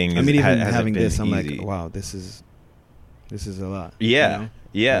 Everything. I mean, even hasn't having been this, I'm easy. like, wow, this is a lot. Yeah, you know?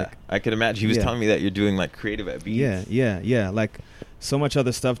 yeah. Like, I could imagine. He was yeah. telling me that you're doing like creative at Beats. Yeah. Like so much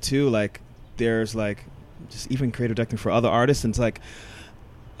other stuff too. Like there's like just even creative directing for other artists, and it's like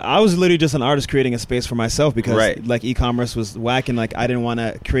I was literally just an artist creating a space for myself because Right. like e-commerce was whack, and like I didn't want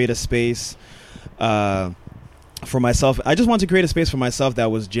to create a space for myself. I just wanted to create a space for myself that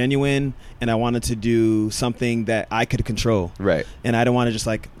was genuine, and I wanted to do something that I could control. Right. And I don't want to just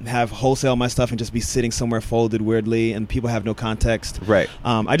like have wholesale my stuff and just be sitting somewhere folded weirdly and people have no context. Right.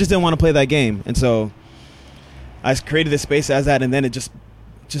 I just didn't want to play that game, and so I created this space as that, and then it just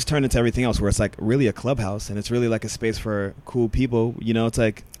turned into everything else, where it's like really a clubhouse, and it's really like a space for cool people. You know, it's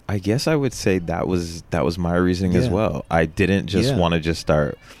like I guess I would say that was my reasoning as Yeah. well. I didn't just Yeah. want to just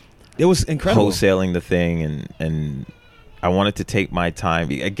start it was incredible. wholesaling the thing, and I wanted to take my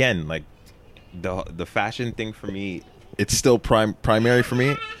time. Again, like the fashion thing for me, it's still primary for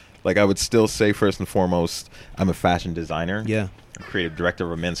me. Like I would still say first and foremost, I'm a fashion designer. Yeah, Creative director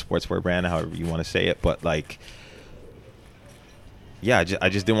of a men's sportswear brand, however you want to say it. But like, yeah, I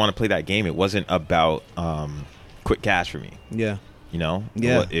just didn't want to play that game. It wasn't about quick cash for me. yeah. You know,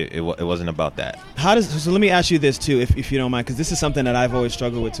 Yeah. it wasn't about that. So let me ask you this too, if you don't mind, because this is something that I've always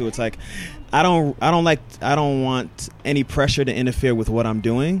struggled with too. It's like I don't want any pressure to interfere with what I'm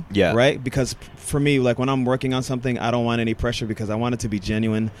doing. Yeah. Right. Because for me, like when I'm working on something, I don't want any pressure because I want it to be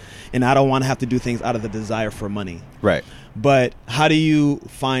genuine, and I don't want to have to do things out of the desire for money. Right. But how do you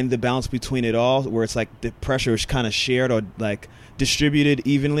find the balance between it all, where it's like the pressure is kind of shared or like distributed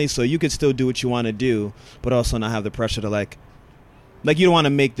evenly, so you could still do what you want to do, but also not have the pressure to like you don't want to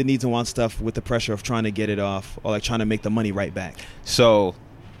make the needs and wants stuff with the pressure of trying to get it off or like trying to make the money right back. So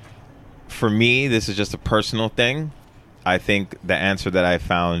for me, this is just a personal thing. I think the answer that I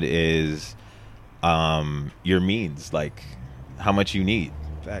found is your means, like how much you need.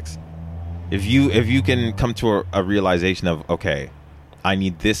 Facts. If you can come to a realization of, okay, I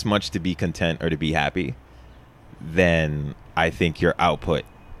need this much to be content or to be happy, then I think your output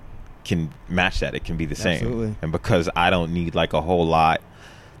can match that. It can be the same. Absolutely. And because I don't need like a whole lot,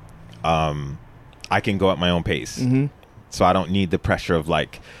 I can go at my own pace. Mm-hmm. So I don't need the pressure of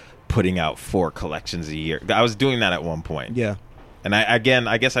like putting out 4 collections a year. I was doing that at one point. Yeah. And I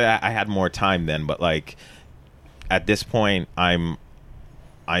guess I had more time then, but like at this point I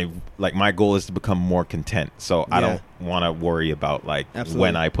like my goal is to become more content. So I don't want to worry about like Absolutely.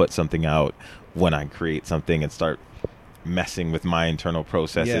 when I put something out, when I create something and start messing with my internal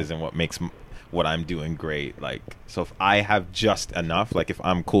processes and what makes what I'm doing great. Like, so if I have just enough, like if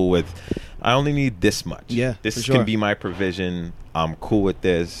I'm cool with, I only need this much. Yeah, this for sure. can be my provision. I'm cool with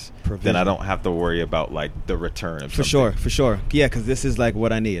this. Then I don't have to worry about like the return of For sure. Yeah, because this is like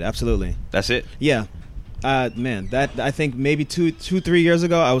what I need. Absolutely. That's it. Yeah. Man, that I think maybe 2-3 years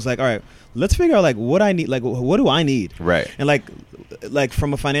ago, I was like, all right, let's figure out like what I need. Like, what do I need? Right. And like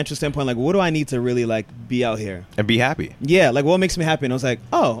from a financial standpoint, like what do I need to really like be out here and be happy? Yeah, like what makes me happy? And I was like,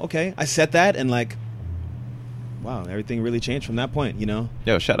 oh, okay. I set that, and like, wow, everything really changed from that point. You know.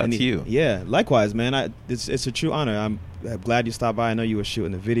 Yo, shout out to you. Yeah, likewise, man. It's a true honor. I'm glad you stopped by. I know you were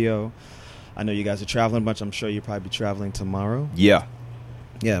shooting the video. I know you guys are traveling a bunch. I'm sure you'll probably be traveling tomorrow. Yeah.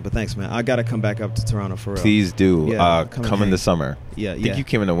 Yeah, but thanks, man. I gotta come back up to Toronto for real. Please do. Yeah, come in the summer. Yeah, I think you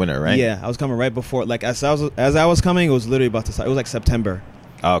came in the winter, right? Yeah, I was coming right before. Like as I was coming, it was literally about to start. It was like September.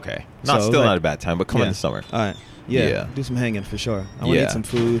 Oh, okay. So it Still was not like- a bad time, but come in the summer. All right. Yeah. Do some hanging for sure. I want to Yeah. eat some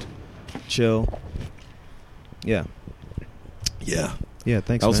food, chill. Yeah. Yeah. Yeah.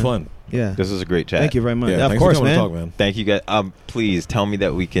 Thanks. That was man. fun. Yeah. This was a great chat. Thank you very much. Yeah, Yeah, of thanks course, for coming man. to talk, man. Thank you guys. Please tell me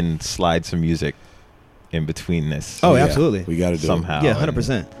that we can slide some music in between this. Oh, Yeah, absolutely. We got to do somehow. Yeah, and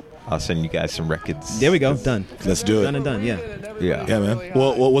 100%. I'll send you guys some records. There we go. Done. Let's do Done it. and done. Yeah. Yeah. Yeah, man.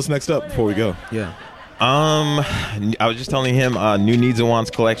 Well, what's next up before we go? Yeah. I was just telling him new Needs and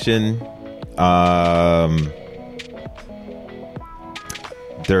Wants collection.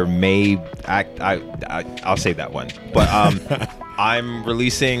 There may I'll save that one, but I'm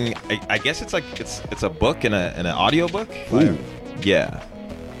releasing. I guess it's like it's a book and an audio book. Ooh. Yeah,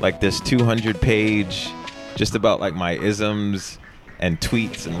 like this 200-page, just about like my isms and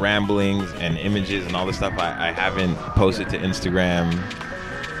tweets and ramblings and images and all the stuff I haven't posted to Instagram.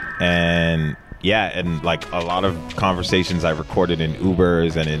 And yeah, and like a lot of conversations I recorded in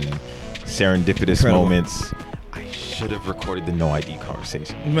Ubers and in serendipitous Incredible. moments. I should have recorded the no ID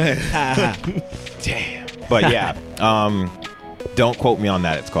conversation. Man. Damn. But yeah, don't quote me on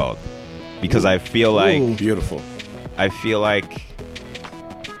that. It's called, because I feel like Ooh. Beautiful. I feel like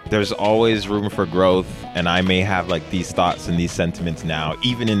there's always room for growth, and I may have like these thoughts and these sentiments now,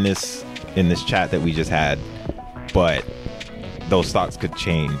 even in this chat that we just had, but those thoughts could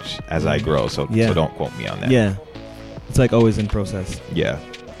change as I grow. So Yeah. don't quote me on that. Yeah. It's like always in process. Yeah.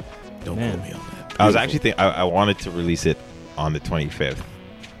 Don't Man. quote me on that. I was Beautiful. actually thinking I wanted to release it on the 25th,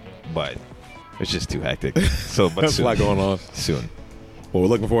 but it's just too hectic. So, but That's a soon. lot going on. Soon. Well, we're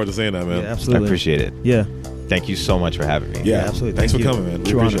looking forward to seeing that, man. Yeah, I absolutely. appreciate it. Yeah. Thank you so much for having me. Yeah, absolutely. Thanks Thank for you. coming, man.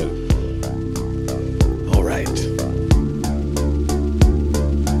 We True appreciate honor. it.